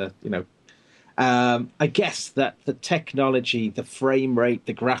feeling that, I guess that the technology, the frame rate,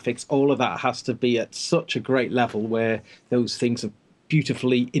 the graphics, all of that has to be at such a great level where those things are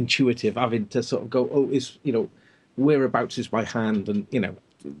beautifully intuitive, having to sort of go, whereabouts is my hand, and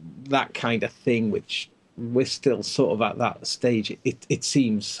that kind of thing, which we're still sort of at that stage, it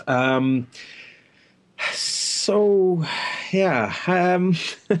seems. So yeah,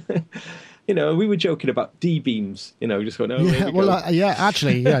 we were joking about D-beams, just going, oh, yeah, well,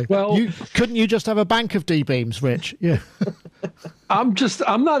 actually, yeah. Well, couldn't you just have a bank of D-beams, Rich? Yeah. I'm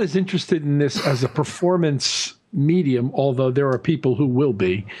not as interested in this as a performance medium, although there are people who will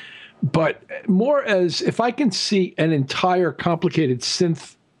be, but more as if I can see an entire complicated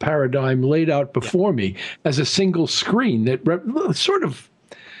synth paradigm laid out before me as a single screen that sort of,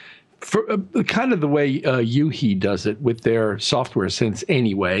 for kind of the way Yuhi does it with their software synths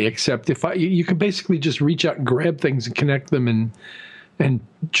anyway, except you can basically just reach out and grab things and connect them and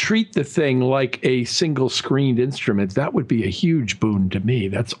treat the thing like a single screened instrument. That would be a huge boon to me.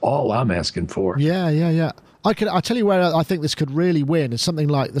 That's all I'm asking for. Yeah. I'll tell you where I think this could really win is something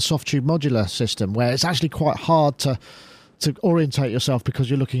like the Softube modular system, where it's actually quite hard to orientate yourself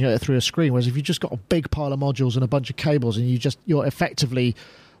because you're looking at it through a screen. Whereas if you've just got a big pile of modules and a bunch of cables, and you're effectively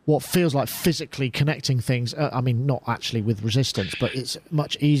what feels like physically connecting things. I mean, not actually with resistance, but it's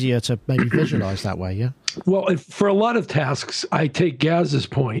much easier to maybe visualize that way. Yeah. Well, for a lot of tasks, I take Gaz's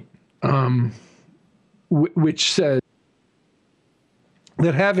point, which says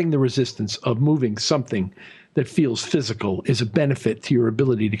that having the resistance of moving something that feels physical is a benefit to your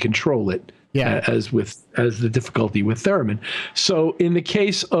ability to control it, as the difficulty with theremin. So in the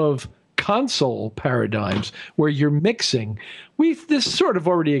case of console paradigms where you're mixing. This sort of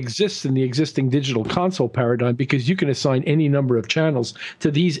already exists in the existing digital console paradigm, because you can assign any number of channels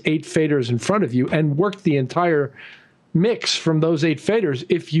to these 8 faders in front of you and work the entire mix from those 8 faders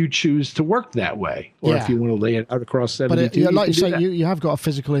if you choose to work that way, or if you want to lay it out across 72. But like you say, you have got a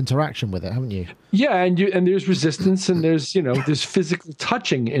physical interaction with it, haven't you? Yeah, and there's resistance, and there's there's physical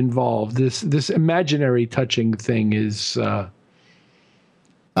touching involved. This imaginary touching thing is.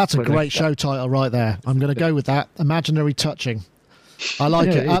 That's a great show title right there. I'm going to go with that. Imaginary touching. I like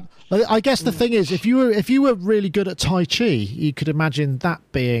it. I guess the thing is, if you were really good at Tai Chi, you could imagine that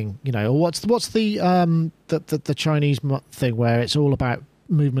being, or what's the Chinese thing where it's all about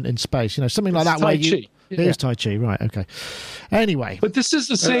movement in space, something like that. Tai Chi. It is Tai Chi, right? Okay. Anyway, but this is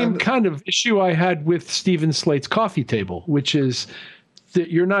the same kind of issue I had with Stephen Slate's coffee table, which is that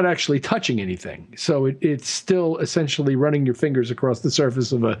you're not actually touching anything. So it's still essentially running your fingers across the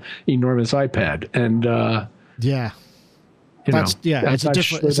surface of an enormous iPad. And it's a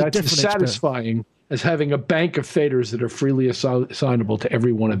different. It's as satisfying as having a bank of faders that are freely assignable to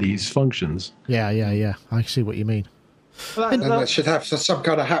every one of these functions. Yeah. I see what you mean. And that should have some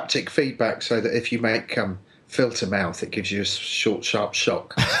kind of haptic feedback, so that if you make filter mouth, it gives you a short, sharp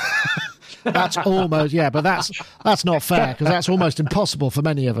shock. That's almost but that's not fair, because that's almost impossible for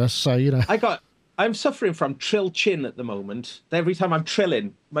many of us. So I'm suffering from trill chin at the moment. Every time I'm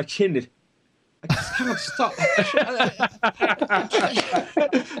trilling, my chin is. I just can't stop.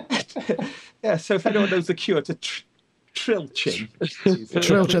 Yeah. So if anyone knows the cure to trill chin,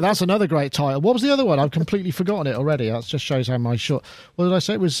 trill chin. That's another great title. What was the other one? I've completely forgotten it already. That just shows how my short. What did I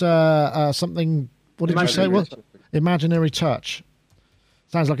say? It was something. What did you say? What? Imaginary Touch.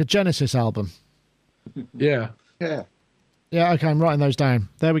 Sounds like a Genesis album. Yeah. Okay, I'm writing those down.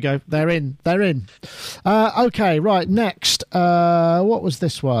 There we go. They're in. Okay, right, next. What was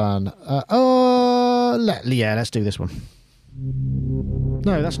this one? Let's do this one.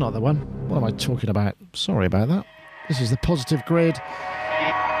 No, that's not the one. What am I talking about? Sorry about that. This is the Positive Grid.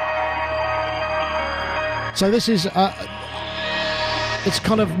 So this is... it's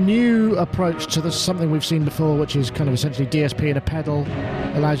kind of new approach to something we've seen before, which is kind of essentially DSP in a pedal.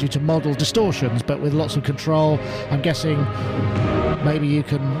 Allows you to model distortions, but with lots of control. I'm guessing maybe you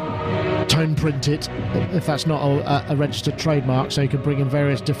can tone print it, if that's not a registered trademark, so you can bring in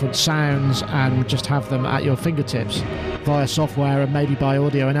various different sounds and just have them at your fingertips via software and maybe by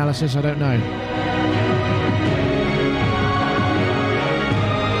audio analysis. I don't know.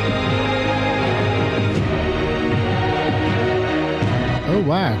 Oh,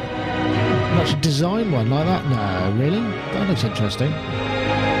 wow. You can actually design one like that? No, really? That looks interesting.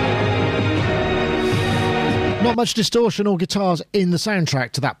 Not much distortion or guitars in the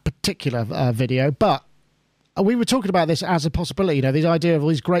soundtrack to that particular video, but we were talking about this as a possibility, this idea of all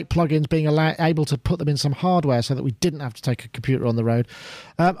these great plugins being able to put them in some hardware so that we didn't have to take a computer on the road.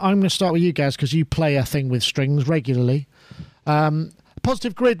 I'm going to start with you guys, because you play a thing with strings regularly.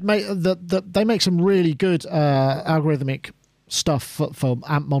 Positive Grid, they make some really good algorithmic stuff for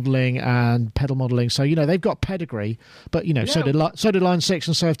amp modeling and pedal modeling. So, they've got pedigree, but, so did Line 6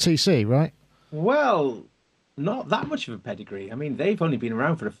 and so have TC, right? Well, not that much of a pedigree. I mean, they've only been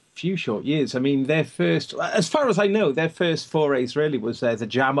around for a few short years. I mean, their first, as far as I know, their first forays really was the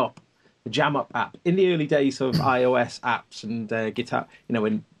Jam Up app. In the early days of iOS apps and guitar,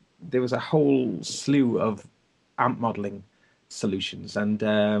 when there was a whole slew of amp modeling solutions, and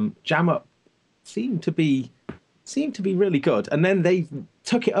Jam Up seemed to be really good. And then they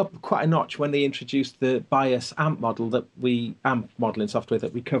took it up quite a notch when they introduced the Bias amp modeling software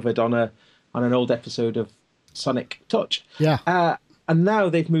that we covered on an old episode of Sonic Touch. Yeah. And now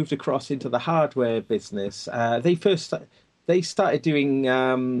they've moved across into the hardware business. They started doing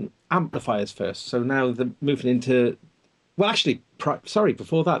amplifiers first. So now they're moving into,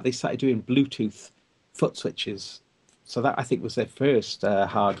 before that they started doing Bluetooth foot switches. So that, I think, was their first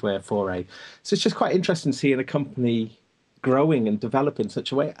hardware foray. So it's just quite interesting seeing a company growing and developing in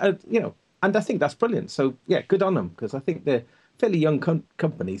such a way, and I think that's brilliant. So yeah, good on them, because I think they're a fairly young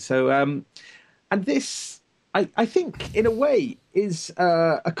company. So and this, I think, in a way, is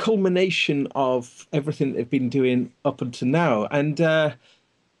a culmination of everything they've been doing up until now, and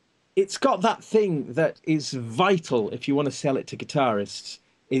it's got that thing that is vital if you want to sell it to guitarists.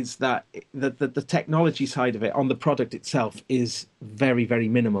 Is that the technology side of it on the product itself is very, very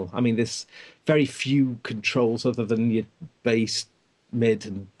minimal. I mean, there's very few controls other than your bass, mid,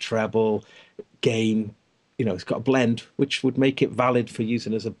 and treble, gain. It's got a blend, which would make it valid for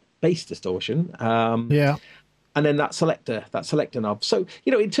using as a bass distortion. Yeah. And then that selector knob. So,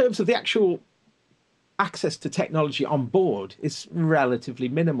 in terms of the actual access to technology on board is relatively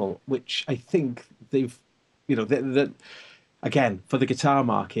minimal, which I think they've, again, for the guitar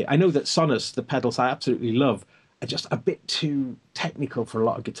market, I know that Sonus, the pedals I absolutely love, are just a bit too technical for a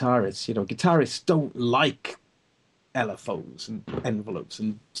lot of guitarists. Guitarists don't like LFOs and envelopes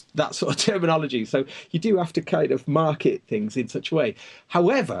and that sort of terminology. So you do have to kind of market things in such a way.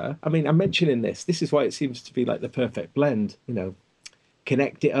 However, I mean, I'm mentioning this is why it seems to be like the perfect blend,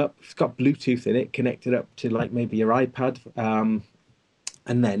 connect it up. It's got Bluetooth in it, connect it up to like maybe your iPad, and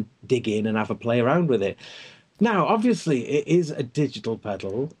then dig in and have a play around with it. Now, obviously, it is a digital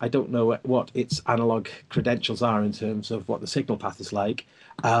pedal. I don't know what its analog credentials are in terms of what the signal path is like,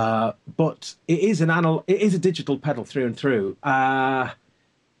 but it is a digital pedal through and through. And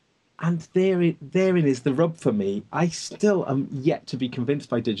therein is the rub for me. I still am yet to be convinced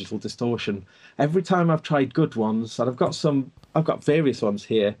by digital distortion. Every time I've tried good ones, and I've got various ones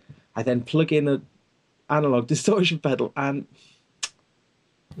here, I then plug in an analog distortion pedal, and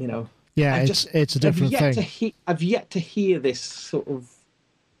yeah, it's a different thing. I've yet to hear this sort of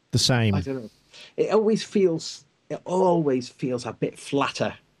the same. I don't know. It always feels a bit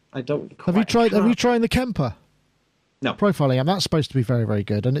flatter. I don't. Have you tried the Kemper? No. Profiling, and that's supposed to be very, very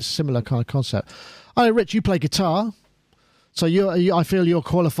good, and it's a similar kind of concept. I know, Rich, you play guitar, so I feel you're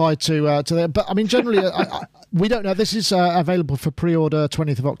qualified to that. But I mean, generally, we don't know. This is available for pre-order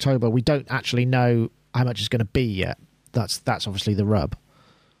 20th of October. We don't actually know how much it's going to be yet. That's obviously the rub.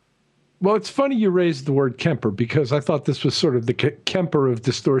 Well, it's funny you raised the word Kemper, because I thought this was sort of the Kemper of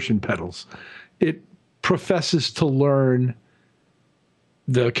distortion pedals. It professes to learn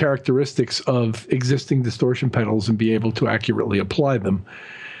the characteristics of existing distortion pedals and be able to accurately apply them.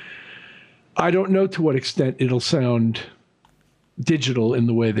 I don't know to what extent it'll sound digital in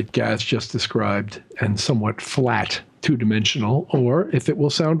the way that Gaz just described and somewhat flat, two-dimensional, or if it will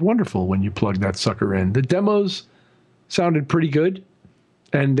sound wonderful when you plug that sucker in. The demos sounded pretty good,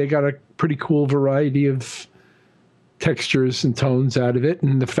 and they got a pretty cool variety of textures and tones out of it.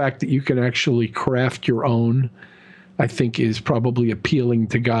 And the fact that you can actually craft your own, I think, is probably appealing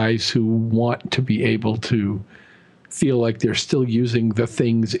to guys who want to be able to feel like they're still using the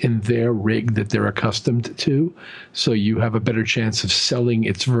things in their rig that they're accustomed to. So you have a better chance of selling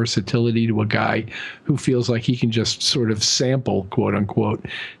its versatility to a guy who feels like he can just sort of sample, quote unquote,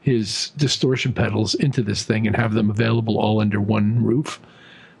 his distortion pedals into this thing and have them available all under one roof.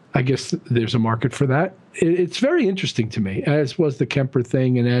 I guess there's a market for that. It's very interesting to me, as was the Kemper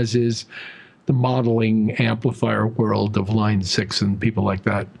thing, and as is the modeling amplifier world of Line 6 and people like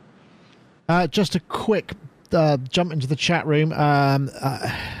that. Just a quick jump into the chat room.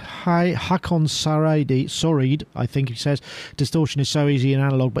 Hi, Hakon Sorid, I think he says, distortion is so easy in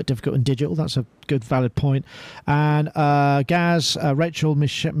analog but difficult in digital. That's a good, valid point. And Gaz, Rachel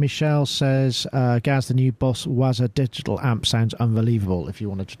Michelle says, Gaz, the new Boss Waza digital amp sounds unbelievable if you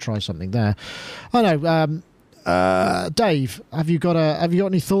wanted to try something there. I know. Dave, have you got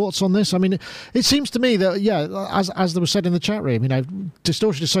any thoughts on this? I mean, it seems to me that, as there was said in the chat room,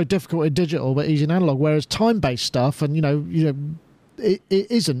 distortion is so difficult in digital but easy in analog, whereas time-based stuff and it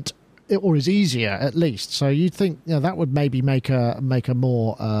isn't, or is easier at least. So you'd think that would maybe make a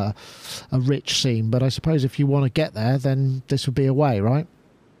more a rich scene. But I suppose if you want to get there, then this would be a way, right?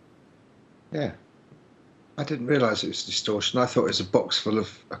 Yeah, I didn't realise it was distortion. I thought it was a box full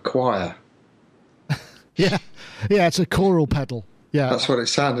of a choir. Yeah, it's a choral pedal. Yeah, that's what it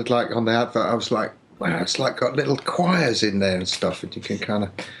sounded like on the advert. I was like, wow, it's like got little choirs in there and stuff, and you can kind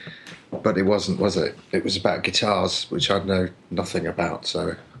of. But it wasn't, was it? It was about guitars, which I know nothing about,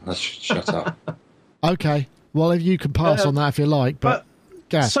 so I should shut up. Okay. Well, if you can pass on that if you like, but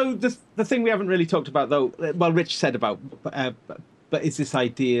so the thing we haven't really talked about, though, well, Rich said about, but is this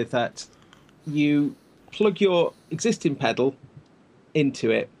idea that you plug your existing pedal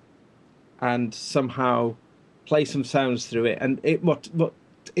into it and somehow play some sounds through it, and what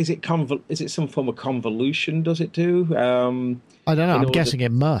is it? Is it some form of convolution? Does it do? I don't know. I'm guessing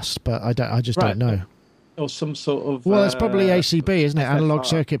it must, but I just don't know. Or some sort of. Well, it's probably ACB, isn't it? Analog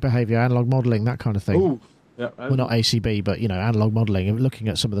circuit behavior, analog modelling, that kind of thing. Ooh, yeah. Well, not ACB, but analog modelling. Looking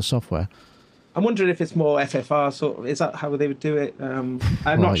at some of the software. I'm wondering if it's more FFR sort of. Is that how they would do it? I'm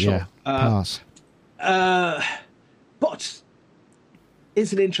not sure. Yeah. Pass. But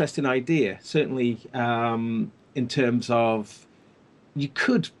it's an interesting idea, certainly in terms of you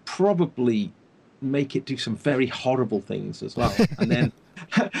could probably make it do some very horrible things as well, and then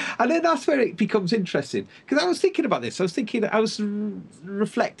that's where it becomes interesting. Because I was thinking about this. I was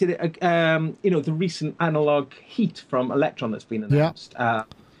reflecting at the recent analog heat from Electron that's been announced. Yeah.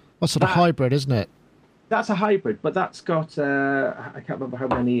 That's sort of hybrid, isn't it? That's a hybrid, but that's got I can't remember how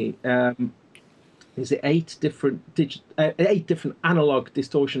many is it 8 different analog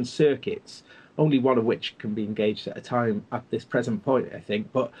distortion circuits, only one of which can be engaged at a time at this present point, I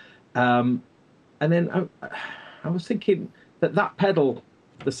think. But and then I was thinking that pedal,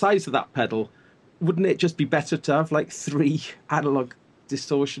 the size of that pedal, wouldn't it just be better to have like 3 analog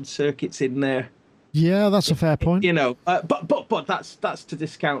distortion circuits in there? Yeah, that's a fair point. You know, but that's to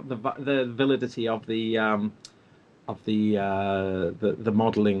discount the validity of the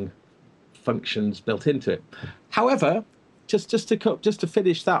modelling functions built into it. However, just to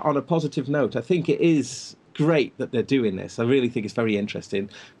finish that on a positive note, I think it is great that they're doing this. I really think it's very interesting.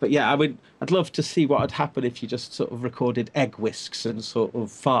 But yeah, I'd love to see what would happen if you just sort of recorded egg whisks and sort of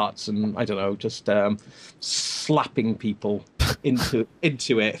farts and I don't know, just slapping people into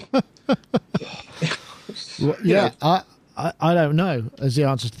it. Well, yeah, I don't know is the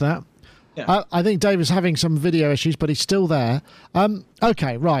answer to that. Yeah. I think Dave is having some video issues, but he's still there.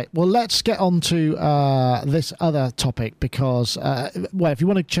 Okay, right. Well, let's get on to this other topic because, if you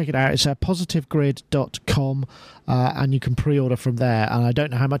want to check it out, it's positivegrid.com and you can pre-order from there. And I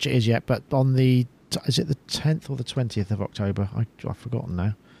don't know how much it is yet, but is it the 10th or the 20th of October? I've forgotten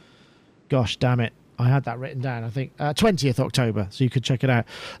now. Gosh, damn it. I had that written down, I think. 20th October, so you could check it out.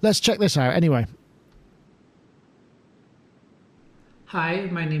 Let's check this out anyway. Hi,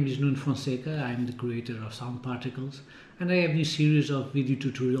 my name is Nuno Fonseca. I'm the creator of Sound Particles, and I have this series of video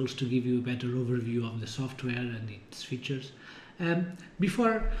tutorials to give you a better overview of the software and its features.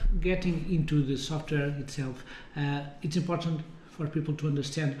 Before getting into the software itself, it's important for people to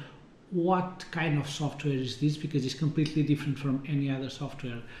understand what kind of software is this, because it's completely different from any other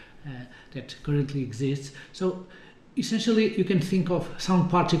software that currently exists. So essentially you can think of Sound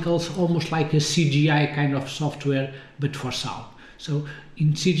Particles almost like a CGI kind of software, but for sound. So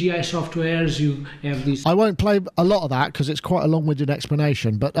in CGI softwares, you have these... I won't play a lot of that because it's quite a long-winded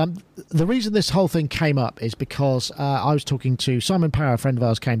explanation. But the reason this whole thing came up is because I was talking to Simon Power, a friend of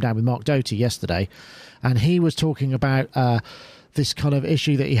ours, came down with Mark Doty yesterday, and he was talking about this kind of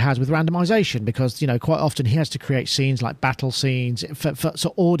issue that he has with randomization because, you know, quite often he has to create scenes like battle scenes for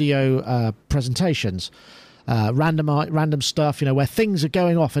audio presentations, random stuff, you know, where things are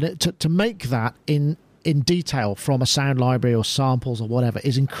going off. And to make that in detail from a sound library or samples or whatever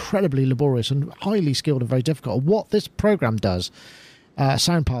is incredibly laborious and highly skilled and very difficult. What this program does,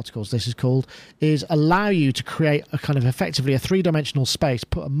 Sound Particles this is called, is allow you to create a kind of effectively a 3-dimensional space,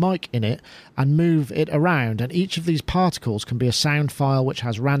 put a mic in it and move it around, and each of these particles can be a sound file which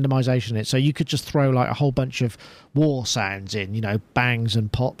has randomization in it. So you could just throw like a whole bunch of war sounds in, you know, bangs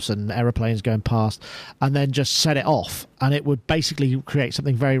and pops and aeroplanes going past, and then just set it off, and it would basically create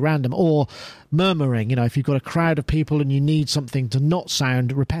something very random. Or murmuring, you know, if you've got a crowd of people and you need something to not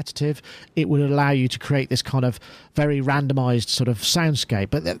sound repetitive, it would allow you to create this kind of very randomized sort of soundscape.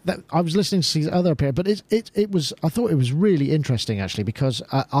 But I was listening to these other appear, but I thought it was really interesting actually, because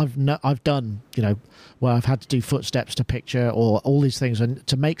I've done, you know, where I've had to do footsteps to picture or all these things, and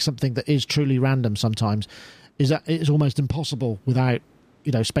to make something that is truly random sometimes is almost impossible without,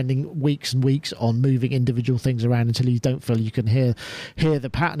 you know, spending weeks and weeks on moving individual things around until you don't feel you can hear the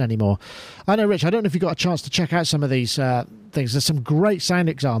pattern anymore. I know, Rich, I don't know if you got a chance to check out some of these things. There's some great sound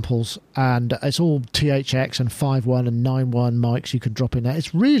examples, and it's all THX and 5.1 and 9.1 mics you can drop in there.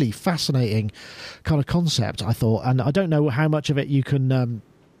 It's really fascinating kind of concept, I thought, and I don't know how much of it you could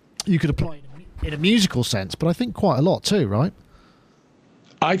apply in a musical sense, but I think quite a lot too, right?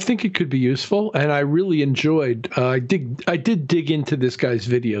 I think it could be useful, and I really enjoyed. I did dig into this guy's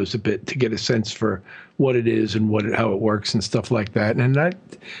videos a bit to get a sense for what it is and how it works and stuff like that. And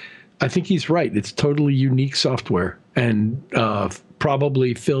I think he's right. It's totally unique software, and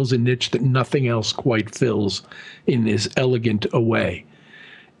probably fills a niche that nothing else quite fills in as elegant a way.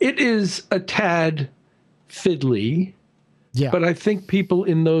 It is a tad fiddly. Yeah. But I think people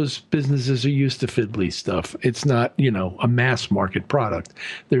in those businesses are used to fiddly stuff. It's not, you know, a mass market product.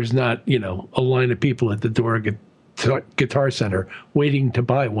 There's not, you know, a line of people at the door of Guitar Center waiting to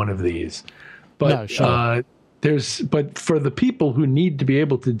buy one of these. But no, sure. But for the people who need to be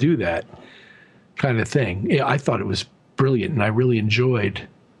able to do that kind of thing, yeah, I thought it was brilliant, and I really enjoyed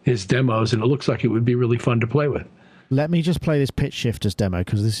his demos, and it looks like it would be really fun to play with. Let me just play this pitch shifters demo,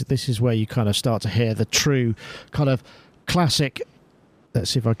 because this is where you kind of start to hear the true kind of classic.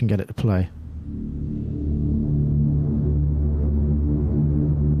 Let's see if I can get it to play.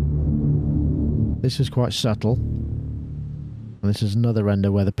 This is quite subtle, and this is another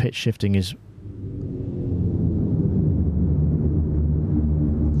render where the pitch shifting is.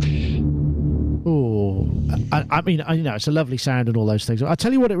 Oh, I mean, you know, it's a lovely sound and all those things. I'll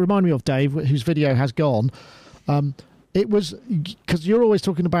tell you what it reminded me of, Dave, whose video has gone. It was because you're always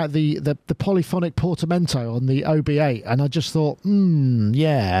talking about the polyphonic portamento on the OB8, and I just thought,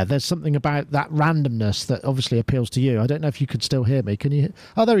 yeah, there's something about that randomness that obviously appeals to you. I don't know if you could still hear me. Can you?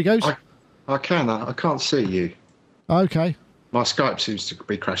 Oh, there he goes. I can. I can't see you. Okay. My Skype seems to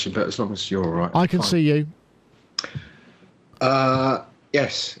be crashing, but as long as you're all right, I can see you.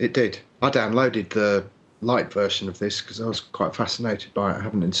 Yes, it did. I downloaded the light version of this because I was quite fascinated by it. I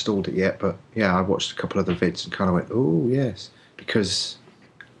haven't installed it yet, but yeah, I watched a couple of the vids and kind of went, oh yes, because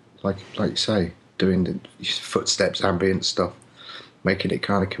like you say, doing the footsteps, ambient stuff, making it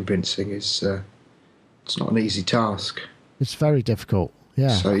kind of convincing is it's not an easy task. It's very difficult.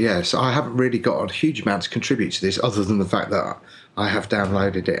 Yeah. So I haven't really got a huge amount to contribute to this, other than the fact that I have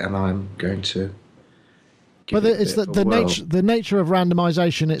downloaded it and I'm going to. But it's the nature of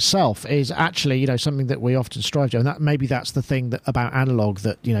randomization itself is actually, something that we often strive to, and that's the thing about analog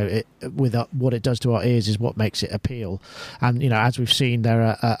that with what it does to our ears is what makes it appeal. And as we've seen, there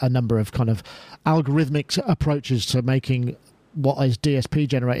are a number of kind of algorithmic approaches to making what is DSP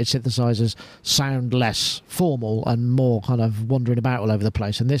generated synthesizers sound less formal and more kind of wandering about all over the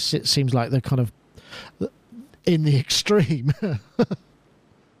place. And this, it seems like they're kind of in the extreme.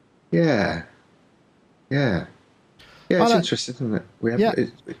 Yeah. It's interesting, isn't it?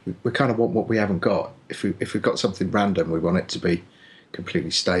 We kind of want what we haven't got. If we've got something random, we want it to be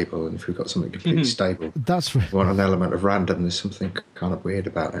completely stable, and if we've got something completely stable, we want an element of randomness, something kind of weird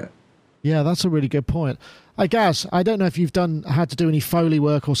about it. Yeah, that's a really good point. Gaz, I don't know if you've had to do any Foley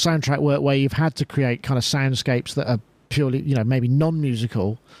work or soundtrack work where you've had to create kind of soundscapes that are purely, maybe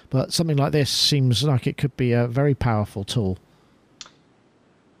non-musical, but something like this seems like it could be a very powerful tool.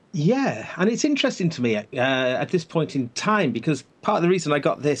 Yeah, and it's interesting to me at this point in time, because part of the reason I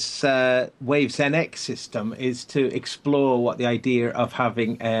got this Waves NX system is to explore what the idea of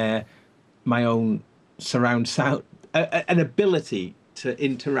having my own surround sound, an ability to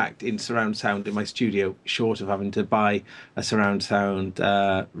interact in surround sound in my studio, short of having to buy a surround sound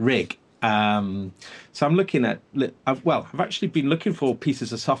rig. So I'm looking at, I've actually been looking for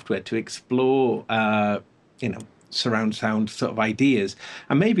pieces of software to explore, surround sound sort of ideas,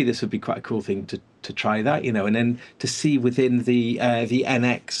 and maybe this would be quite a cool thing to try that, and then to see within the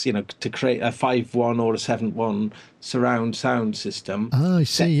NX, to create a 5.1 or a 7.1 surround sound system. Oh, I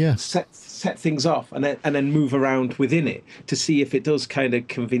see. Yeah. Set things off and then move around within it to see if it does kind of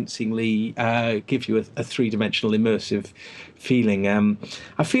convincingly give you a three-dimensional immersive feeling.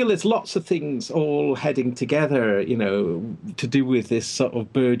 I feel there's lots of things all heading together, to do with this sort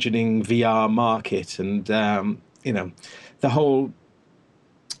of burgeoning VR market, and the whole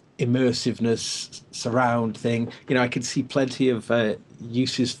immersiveness surround thing. I can see plenty of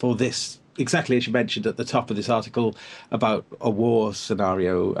uses for this, exactly as you mentioned at the top of this article about a war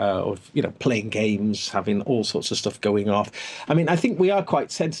scenario, or playing games, having all sorts of stuff going off. I mean, I think we are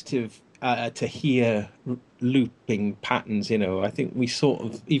quite sensitive to hear looping patterns. I think we sort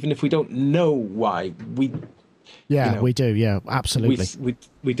of, even if we don't know why, we do. Yeah, absolutely.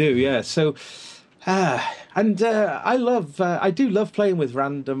 We do. Yeah. So. I do love playing with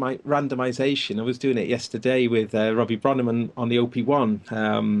randomization. I was doing it yesterday with Robbie Bronneman on the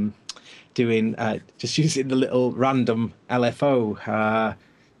OP1, doing just using the little random LFO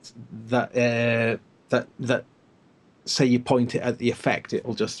that say you point it at the effect,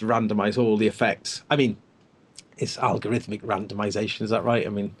 it'll just randomize all the effects. I mean, it's algorithmic randomization, is that right? I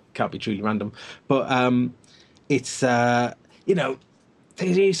mean, it can't be truly random, but it's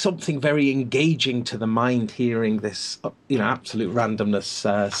there is something very engaging to the mind hearing this, absolute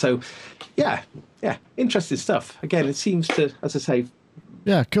randomness. So, yeah, interesting stuff. Again, it seems to, as I say,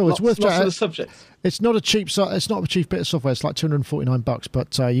 yeah, cool. It's worth lots of the subjects. It's not a cheap bit of software. It's like $249,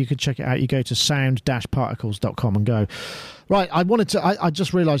 but you could check it out. You go to sound-particles.com and go. Right, I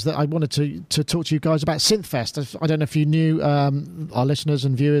just realised that I wanted to talk to you guys about Synthfest. I don't know if you knew, our listeners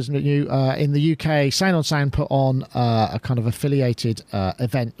and viewers knew, in the UK, Sound on Sound put on a kind of affiliated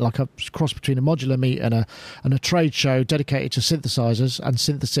event, like a cross between a modular meet and a trade show dedicated to synthesizers and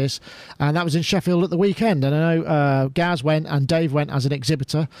synthesis, and that was in Sheffield at the weekend. And I know Gaz went and Dave went as an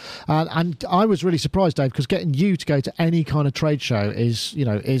exhibitor, and I was really surprised, Dave, because getting you to go to any kind of trade show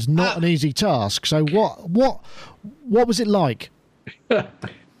is not an easy task. So what was it like?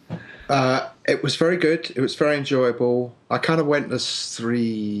 It was very good. It was very enjoyable. I kind of went as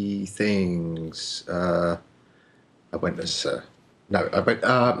three things. I went as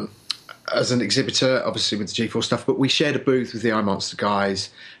an exhibitor, obviously with the G4 stuff, but we shared a booth with the iMonster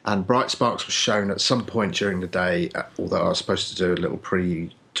guys, and Bright Sparks was shown at some point during the day, although I was supposed to do a little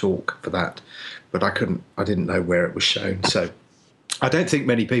pre-talk for that, but I didn't know where it was shown, so I don't think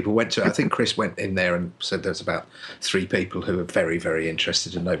many people went to it. I think Chris went in there and said there's about 3 people who were very, very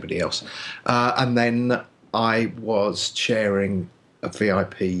interested and nobody else. And then I was chairing a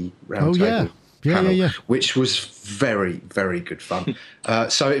VIP roundtable panel, which was very, very good fun.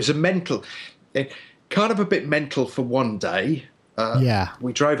 So it was kind of a bit mental for one day.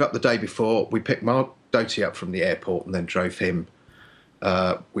 We drove up the day before. We picked Mark Doty up from the airport and then drove him.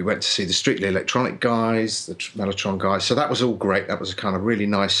 We went to see the Strictly Electronic guys, the Mellotron guys. So that was all great. That was a kind of really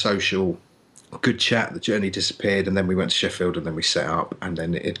nice social, good chat. The journey disappeared, and then we went to Sheffield, and then we set up, and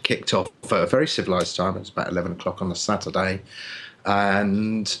then it kicked off at a very civilised time. It was about 11 o'clock on a Saturday.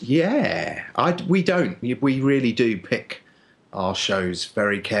 And we really do pick our shows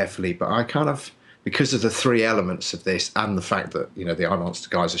very carefully. But I kind of, because of the 3 elements of this and the fact that, the iMonster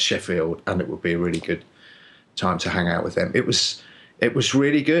guys are Sheffield, and it would be a really good time to hang out with them. It was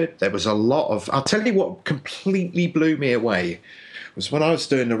really good. There was a lot of... I'll tell you what completely blew me away was when I was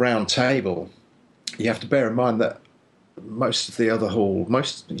doing the round table, you have to bear in mind that most of the other hall,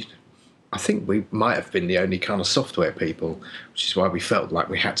 I think we might have been the only kind of software people, which is why we felt like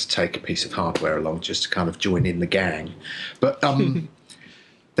we had to take a piece of hardware along just to kind of join in the gang. But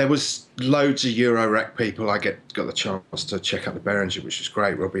there was loads of Eurorack people. I got the chance to check out the Behringer, which was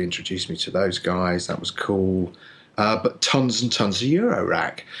great. Robbie introduced me to those guys. That was cool. But tons and tons of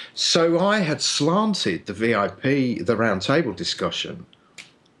Eurorack. So I had slanted the VIP, the roundtable discussion,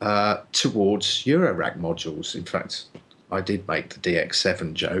 towards Eurorack modules. In fact, I did make the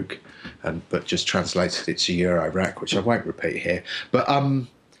DX7 joke, but just translated it to Eurorack, which I won't repeat here. But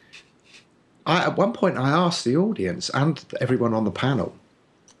at one point I asked the audience and everyone on the panel,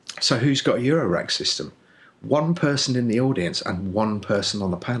 so who's got a Eurorack system? One person in the audience and one person on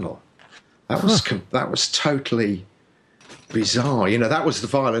the panel. That was totally bizarre. That was the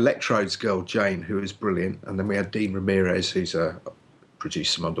Vile Electrodes girl, Jane, who was brilliant. And then we had Dean Ramirez, who's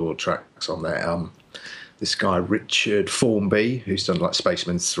produced some Underworld tracks on there. This guy, Richard Formby, who's done like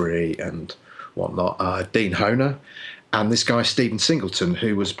Spaceman 3 and whatnot. Dean Honer. And this guy, Stephen Singleton,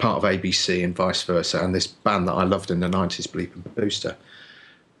 who was part of ABC and vice versa. And this band that I loved in the 90s, Bleep and Booster.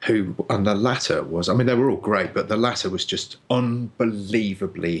 And the latter was, they were all great, but the latter was just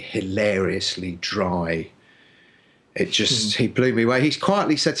unbelievably, hilariously dry. He blew me away. He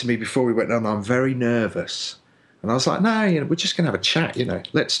quietly said to me before we went on, I'm very nervous. And I was like, no, we're just going to have a chat,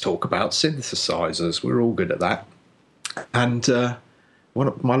 let's talk about synthesizers. We're all good at that. And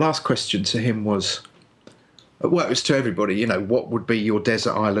my last question to him was, well, it was to everybody, what would be your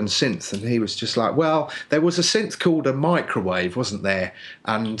desert island synth? And he was just like, well, there was a synth called a microwave, wasn't there?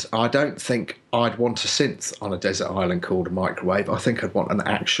 And I don't think I'd want a synth on a desert island called a microwave. I think I'd want an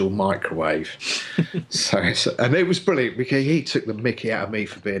actual microwave. And it was brilliant because he took the mickey out of me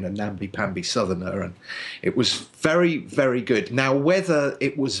for being a namby-pamby southerner. And it was very, very good. Now, whether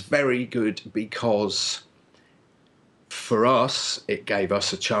it was very good because for us, it gave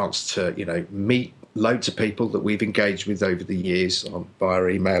us a chance to, meet loads of people that we've engaged with over the years via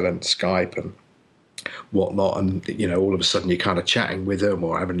email and Skype and whatnot, and all of a sudden you're kind of chatting with them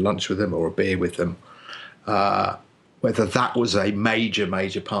or having lunch with them or a beer with them. Whether that was a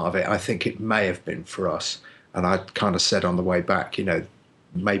major part of it, I think it may have been for us. And I kind of said on the way back,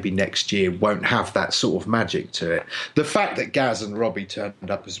 maybe next year won't have that sort of magic to it. The fact that Gaz and Robbie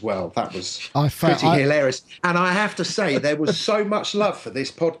turned up as well, that was pretty hilarious. And I have to say, there was so much love for this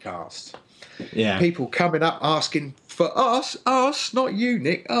podcast. Yeah, people coming up asking for us, not you,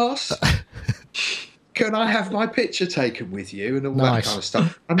 Nick, us. Can I have my picture taken with you and all that kind of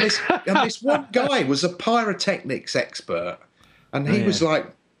stuff? And this one guy was a pyrotechnics expert, and he was like,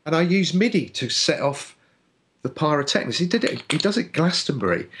 and I used MIDI to set off the pyrotechnics. He does it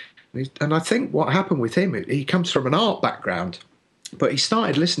Glastonbury, and I think what happened with him, he comes from an art background. But he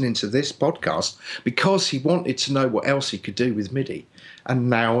started listening to this podcast because he wanted to know what else he could do with MIDI. And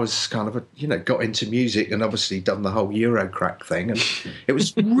now has kind of, got into music and obviously done the whole Eurocrack thing. And it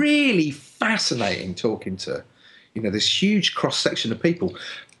was really fascinating talking to, this huge cross-section of people.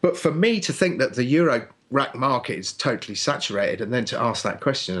 But for me to think that the Eurorack market is totally saturated and then to ask that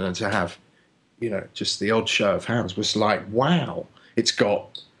question and to have, just the odd show of hands was like, wow, it's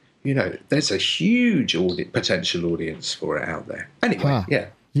got... there's a huge potential audience for it out there. Anyway,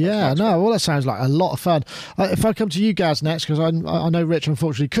 Yeah, no, well, that sounds like a lot of fun. If I come to you guys next, because I know Rich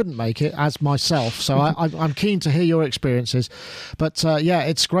unfortunately couldn't make it, as myself, so I'm keen to hear your experiences. But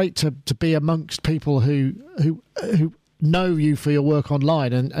it's great to be amongst people who know you for your work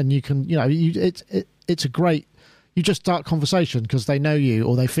online, and you can, it's a great. You just start conversation because they know you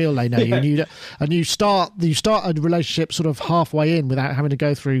or they feel they know you, and you start a relationship sort of halfway in without having to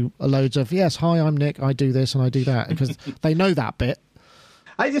go through loads of yes, hi, I'm Nick, I do this and I do that, because they know that bit.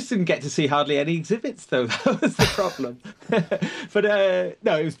 I just didn't get to see hardly any exhibits, though. That was the problem. But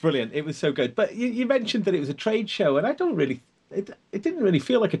no, it was brilliant. It was so good. But you mentioned that it was a trade show, and I don't really. It didn't really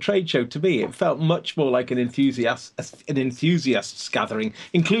feel like a trade show to me. It felt much more like an enthusiasts gathering,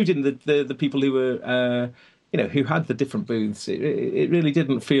 including the people who were who had the different booths. It really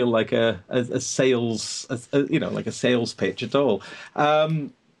didn't feel like a sales like a sales pitch at all.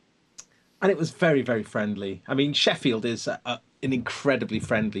 And it was very, very friendly. I mean, Sheffield is an incredibly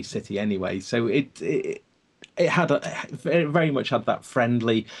friendly city anyway, so it had very much had that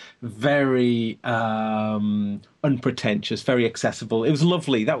friendly, very unpretentious, very accessible. It was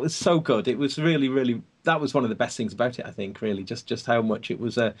lovely. That was so good. It was really, really. That was one of the best things about it, I think. Really, just how much it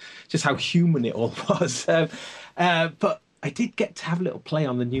was, just how human it all was. But I did get to have a little play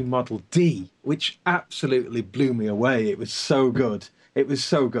on the new Model D, which absolutely blew me away. It was so good. It was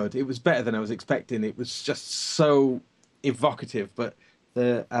so good. It was better than I was expecting. It was just so evocative, but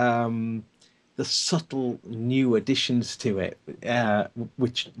the subtle new additions to it,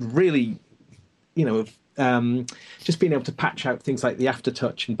 which really, just being able to patch out things like the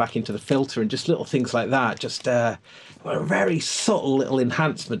aftertouch and back into the filter and just little things like that, just were very subtle little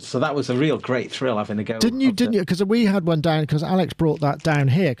enhancements. So that was a real great thrill having a go. Didn't you? Because we had one down, because Alex brought that down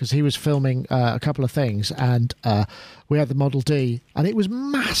here because he was filming a couple of things, and we had the Model D, and it was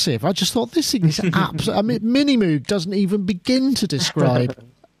massive. I just thought, this thing is absolutely. I mean, Minimoog doesn't even begin to describe.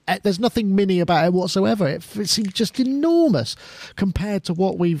 There's nothing mini about it whatsoever. It seems just enormous compared to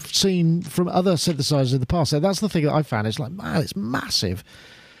what we've seen from other synthesizers in the past. So that's the thing that I found. It's like, man, it's massive,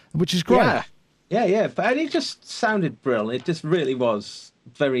 which is great. Yeah. But it just sounded brilliant. It just really was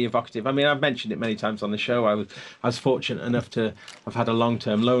very evocative. I mean, I've mentioned it many times on the show. I was fortunate enough to have had a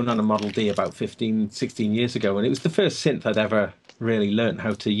long-term loan on a Model D about 15, 16 years ago, and it was the first synth I'd ever really learnt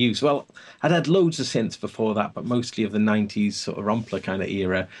how to use. Well, I'd had loads of synths before that, but mostly of the 90s sort of Rompler kind of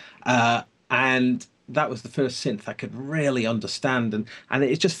era. And that was the first synth I could really understand, and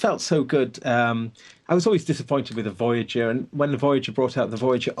it just felt so good. I was always disappointed with the Voyager, and when the Voyager brought out the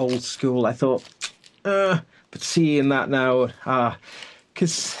Voyager Old School, I thought, but seeing that now,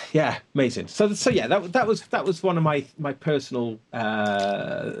 because amazing. So yeah, that was one of my personal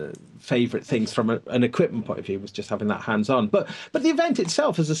favourite things from an equipment point of view, was just having that hands on. But the event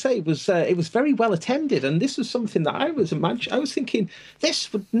itself, as I say, was it was very well attended, and this was something that I was thinking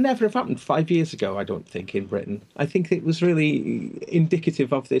this would never have happened 5 years ago. I don't think in Britain. I think it was really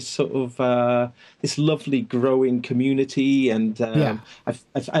indicative of this sort of this lovely growing community, and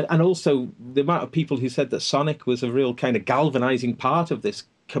and also the amount of people who said that Sonic was a real kind of galvanizing part of this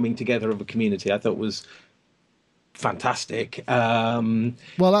coming together of a community, I thought was fantastic. Well,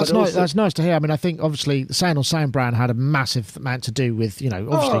 that's nice. That's nice to hear. I mean, I think obviously the Sound on Sound brand had a massive amount to do with,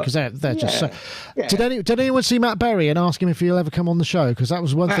 obviously, because they're just so. Yeah. Did anyone see Matt Berry and ask him if he'll ever come on the show? Because that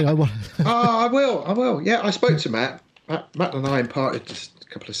was one thing I wanted. I will. Yeah, I spoke to Matt. Matt and I imparted just a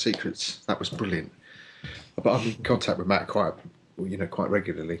couple of secrets. That was brilliant. But I'm in contact with Matt quite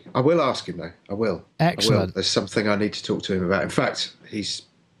regularly. I will ask him though. I will. Excellent. I will. There's something I need to talk to him about. In fact, he's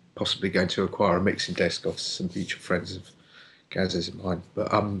possibly going to acquire a mixing desk off some mutual friends of Gaz's and mine.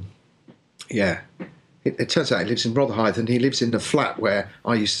 But it turns out he lives in Rotherhithe, and he lives in the flat where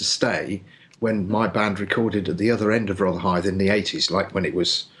I used to stay when my band recorded at the other end of Rotherhithe in the 80s, like when it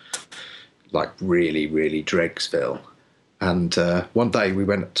was like really, really Dregsville. And one day we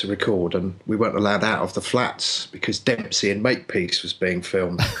went to record, and we weren't allowed out of the flats because Dempsey and Makepeace was being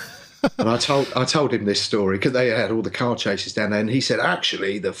filmed. And I told him this story because they had all the car chases down there, and he said,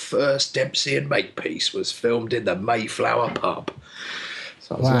 actually, the first Dempsey and Makepeace was filmed in the Mayflower pub.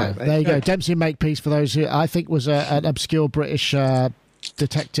 So wow, there you go. Dempsey and Makepeace, for those who I think was an obscure British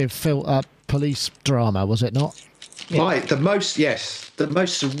detective police drama, was it not? Right, the most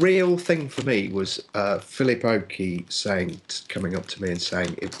surreal thing for me was Philip Oakey coming up to me and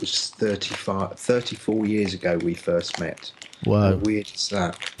saying it was 34 years ago we first met. Whoa. How weird is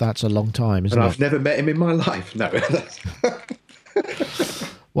that? That's a long time, isn't it? And I've never met him in my life, no.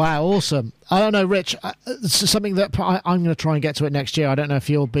 Wow, awesome. I don't know, Rich, something that I'm going to try and get to it next year. I don't know if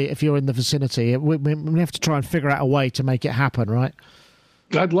you're in the vicinity. We have to try and figure out a way to make it happen, right?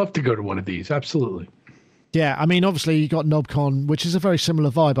 I'd love to go to one of these, absolutely. Yeah, I mean, obviously you got NobCon, which is a very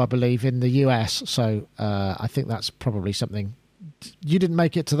similar vibe, I believe, in the US. So I think that's probably something. You didn't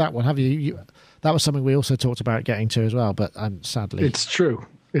make it to that one, have you? That was something we also talked about getting to as well, but sadly, it's true.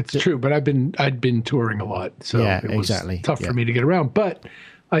 It's true, but I'd been touring a lot, so it was tough for me to get around. But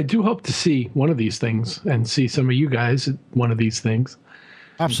I do hope to see one of these things and see some of you guys at one of these things.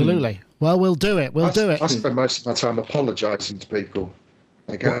 Absolutely. Mm-hmm. Well, we'll do it. I spend most of my time apologising to people.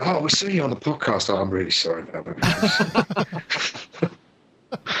 They go, "Oh, we'll see you on the podcast." Oh, I'm really sorry about that.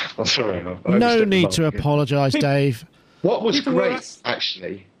 I'm sorry. No need to apologise, Dave. What was great,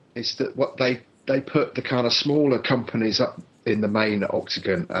 actually, is that what they put the kind of smaller companies up in the main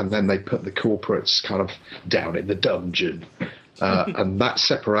octagon, and then they put the corporates kind of down in the dungeon. And that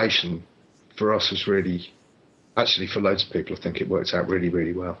separation for us was really, actually for loads of people, I think it worked out really,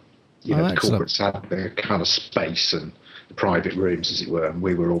 really well. The corporates had their kind of space and the private rooms, as it were, and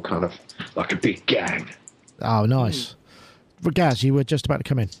we were all kind of like a big gang. Oh, nice. Gaz, you were just about to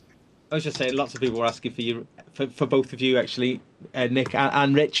come in. I was just saying, lots of people were asking for you, for both of you, actually, Nick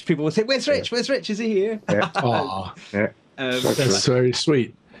and Rich. People would say, "Where's Rich? Where's Rich? Is he here?" Yeah. Yeah. That's very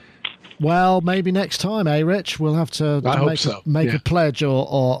sweet. Well, maybe next time, Rich? We'll have to make a pledge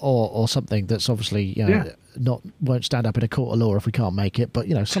or something that's obviously won't stand up in a court of law if we can't make it, but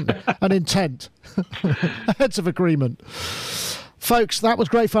something, an intent, heads of agreement. Folks, that was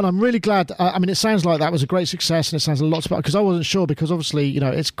great fun. I'm really glad. It sounds like that was a great success, and it sounds a lot about, because I wasn't sure, because obviously,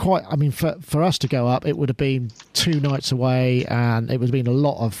 it's quite. For us to go up, it would have been 2 nights away, and it would have been a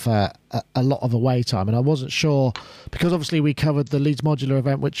lot of away time, and I wasn't sure, because obviously we covered the Leeds Modular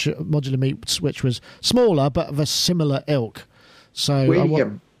event, Modular Meets, which was smaller but of a similar ilk. So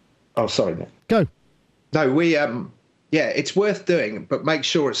sorry, Nick. Go. No, it's worth doing, but make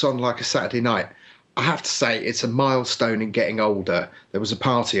sure it's on like a Saturday night. I have to say, it's a milestone in getting older. There was a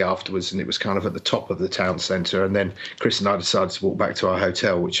party afterwards, and it was kind of at the top of the town centre. And then Chris and I decided to walk back to our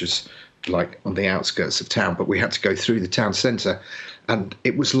hotel, which was like on the outskirts of town. But we had to go through the town centre. And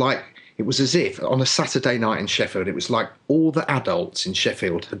it was as if on a Saturday night in Sheffield, it was like all the adults in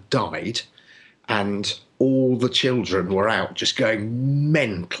Sheffield had died, and all the children were out just going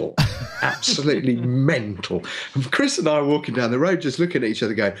mental, absolutely mental. And Chris and I were walking down the road just looking at each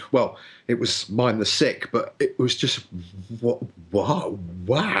other going, well, it was Mind the Sick, but it was just, wow.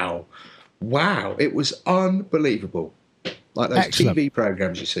 It was unbelievable. Like those TV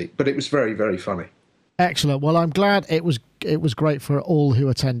programmes you see. But it was very, very funny. Excellent. Well, I'm glad it was great for all who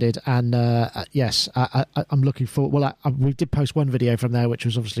attended, and yes, I'm looking forward. Well, we did post one video from there, which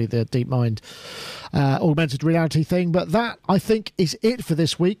was obviously the DeepMind augmented reality thing. But that, I think, is it for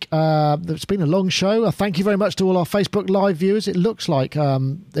this week. It's been a long show. Thank you very much to all our Facebook Live viewers. It looks like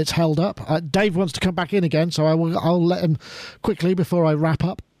it's held up. Dave wants to come back in again, so I'll let him on before I wrap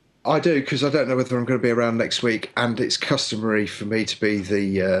up. I do, because I don't know whether I'm going to be around next week, and it's customary for me to be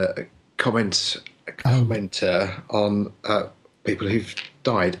the commenter on people who've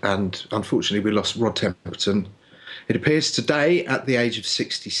died, and unfortunately we lost Rod Temperton. It appears today at the age of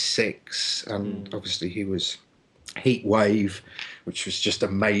 66, and obviously he was Heat Wave, which was just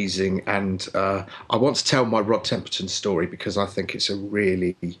amazing. And I want to tell my Rod Temperton story because I think it's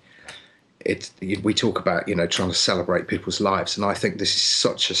we talk about trying to celebrate people's lives, and I think this is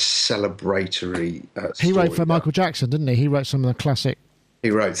such a celebratory story. He wrote for Michael Jackson, didn't he? He wrote some of the classic. He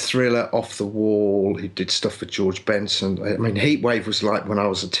wrote Thriller, Off the Wall. He did stuff for George Benson. Heatwave was like when I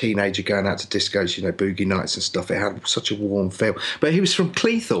was a teenager going out to discos, boogie nights and stuff. It had such a warm feel. But he was from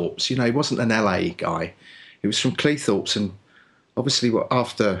Cleethorpes, he wasn't an LA guy. He was from Cleethorpes, and obviously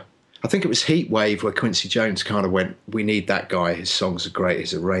after, I think it was Heatwave where Quincy Jones kind of went, we need that guy. His songs are great.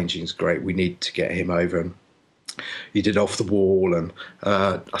 His arranging's great. We need to get him over. And he did Off the Wall, and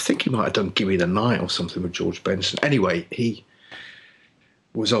I think he might have done Gimme the Night or something with George Benson. Anyway, he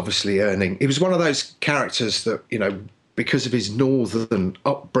was obviously earning. He was one of those characters that, because of his northern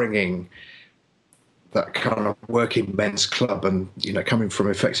upbringing, that kind of working men's club, and, coming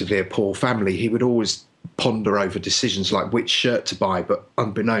from effectively a poor family, he would always ponder over decisions like which shirt to buy. But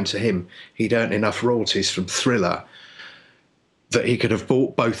unbeknown to him, he'd earned enough royalties from Thriller that he could have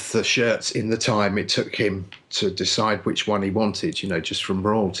bought both the shirts in the time it took him to decide which one he wanted, just from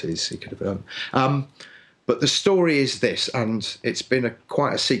royalties he could have earned. But the story is this, and it's been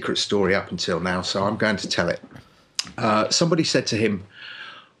quite a secret story up until now, so I'm going to tell it. Somebody said to him,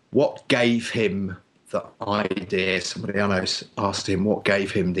 what gave him the idea? Somebody I know asked him what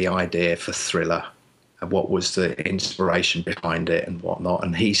gave him the idea for Thriller, and what was the inspiration behind it and whatnot.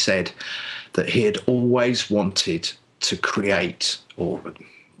 And he said that he had always wanted to create the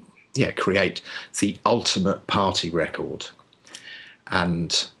ultimate party record.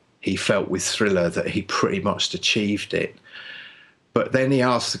 And he felt with Thriller that he pretty much achieved it. But then he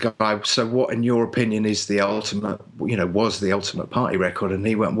asked the guy, so what, in your opinion, is the ultimate, was the ultimate party record? And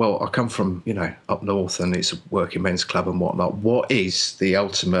he went, well, I come from, up north, and it's a working men's club and whatnot. What is the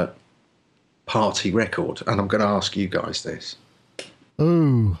ultimate party record? And I'm going to ask you guys this.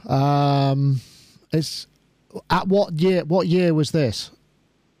 Ooh, it's at what year was this?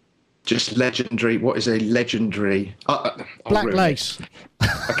 Just legendary. What is a legendary? Black Lace.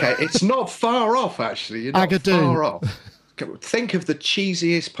 Okay, it's not far off, actually. You're not Agadoo. far off. think of the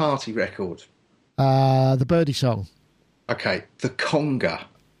cheesiest party record. The Birdie song. Okay, the conga.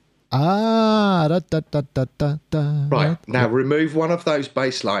 Da, da, da, da, da, right, now remove one of those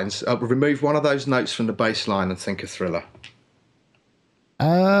bass lines, remove one of those notes from the bass line and think of Thriller.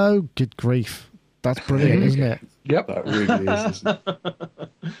 Oh, good grief. That's brilliant, isn't it? Yep. That really is, isn't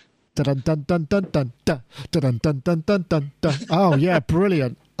it? Dun, dun, dun, dun, dun, dun, dun, dun, dun, dun, dun, dun. Oh, yeah,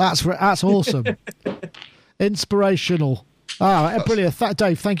 brilliant. That's awesome. Inspirational. Brilliant.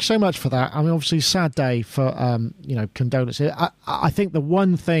 Dave, thank you so much for that. I mean, obviously, sad day for, condolences. I think the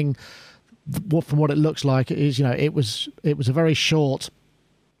one thing, from what it looks like, is, it was a very short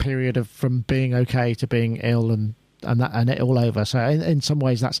period from being okay to being ill and it all over. So in some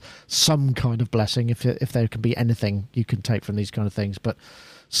ways, that's some kind of blessing, if there can be anything you can take from these kind of things. But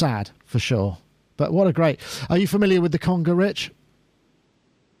sad, for sure. But what a great... Are you familiar with the conga, Rich?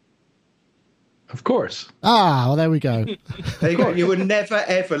 Of course. Well, there we go. There you go. You would never,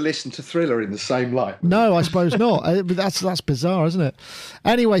 ever listen to Thriller in the same light. No, I suppose not. That's bizarre, isn't it?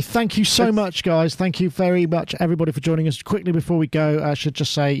 Anyway, thank you so much, guys. Thank you very much, everybody, for joining us. Quickly before we go, I should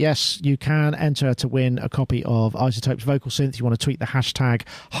just say, yes, you can enter to win a copy of iZotope's Vocal Synth. You want to tweet the hashtag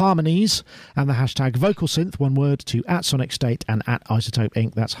Harmonies and the hashtag Vocal Synth, one word, to @SonicState and @iZotope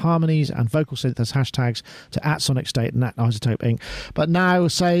Inc. That's Harmonies and Vocal Synth as hashtags to @SonicState and @iZotope Inc. But now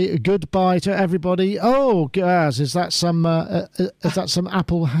say goodbye to everybody. Oh, Gaz, is that some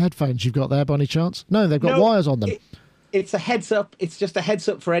Apple headphones you've got there by any chance? No, they've got wires on them. It's a heads up. It's just a heads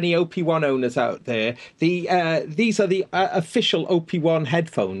up for any OP1 owners out there. These are the official OP1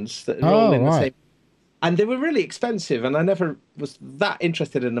 headphones that are all in the same. And they were really expensive, and I never was that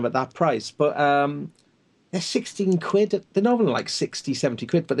interested in them at that price. But they're 16 quid. They're normally like 60, 70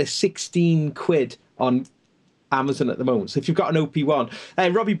 quid, but they're 16 quid on Amazon at the moment. So if you've got an OP1,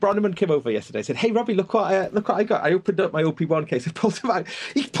 Robbie Bronneman came over yesterday and said, "Hey Robbie, look what I got." I opened up my OP1 case. I pulled him out.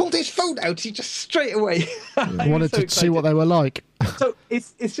 He pulled his phone out. He just straight away. I wanted to see what they were like. So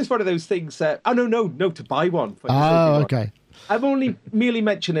it's just one of those things. No, to buy one. Okay. I'm only merely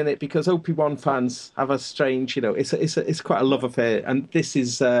mentioning it because OP1 fans have a strange, it's quite a love affair, and this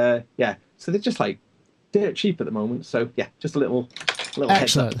is So they're just like dirt cheap at the moment. So yeah, just a little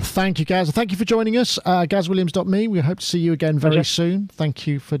excellent. Thank you, Gaz. Thank you for joining us. GazWilliams.me. We hope to see you again very soon. Thank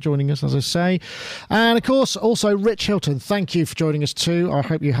you for joining us, as I say. And of course, also Rich Hilton. Thank you for joining us too. I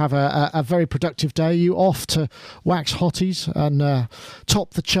hope you have a very productive day. You off to wax hotties and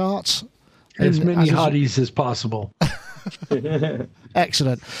top the charts. As many hotties as possible.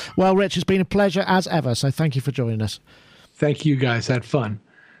 Excellent. Well, Rich, it's been a pleasure as ever. So thank you for joining us. Thank you, guys. Had fun.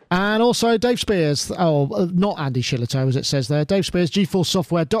 And also Dave Spears, not Andy Shillito, as it says there. Dave Spears,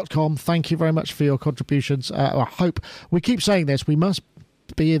 GForceSoftware.com. Thank you very much for your contributions. I hope we keep saying this. We must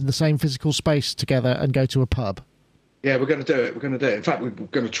be in the same physical space together and go to a pub. Yeah, we're going to do it. In fact, we're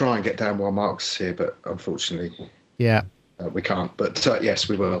going to try and get down while Mark's here, but unfortunately, we can't. But yes,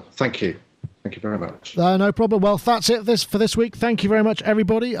 we will. Thank you. Thank you very much. No problem. Well, that's it for this week. Thank you very much,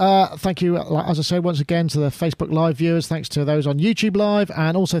 everybody. Thank you, as I say, once again, to the Facebook Live viewers. Thanks to those on YouTube Live,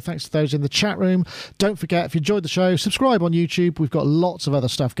 and also thanks to those in the chat room. Don't forget, if you enjoyed the show, subscribe on YouTube. We've got lots of other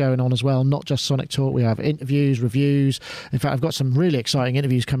stuff going on as well, not just Sonic Talk. We have interviews, reviews. In fact, I've got some really exciting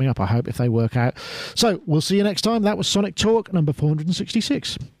interviews coming up, I hope, if they work out. So we'll see you next time. That was Sonic Talk number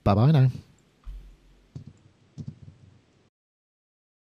 466. Bye-bye now.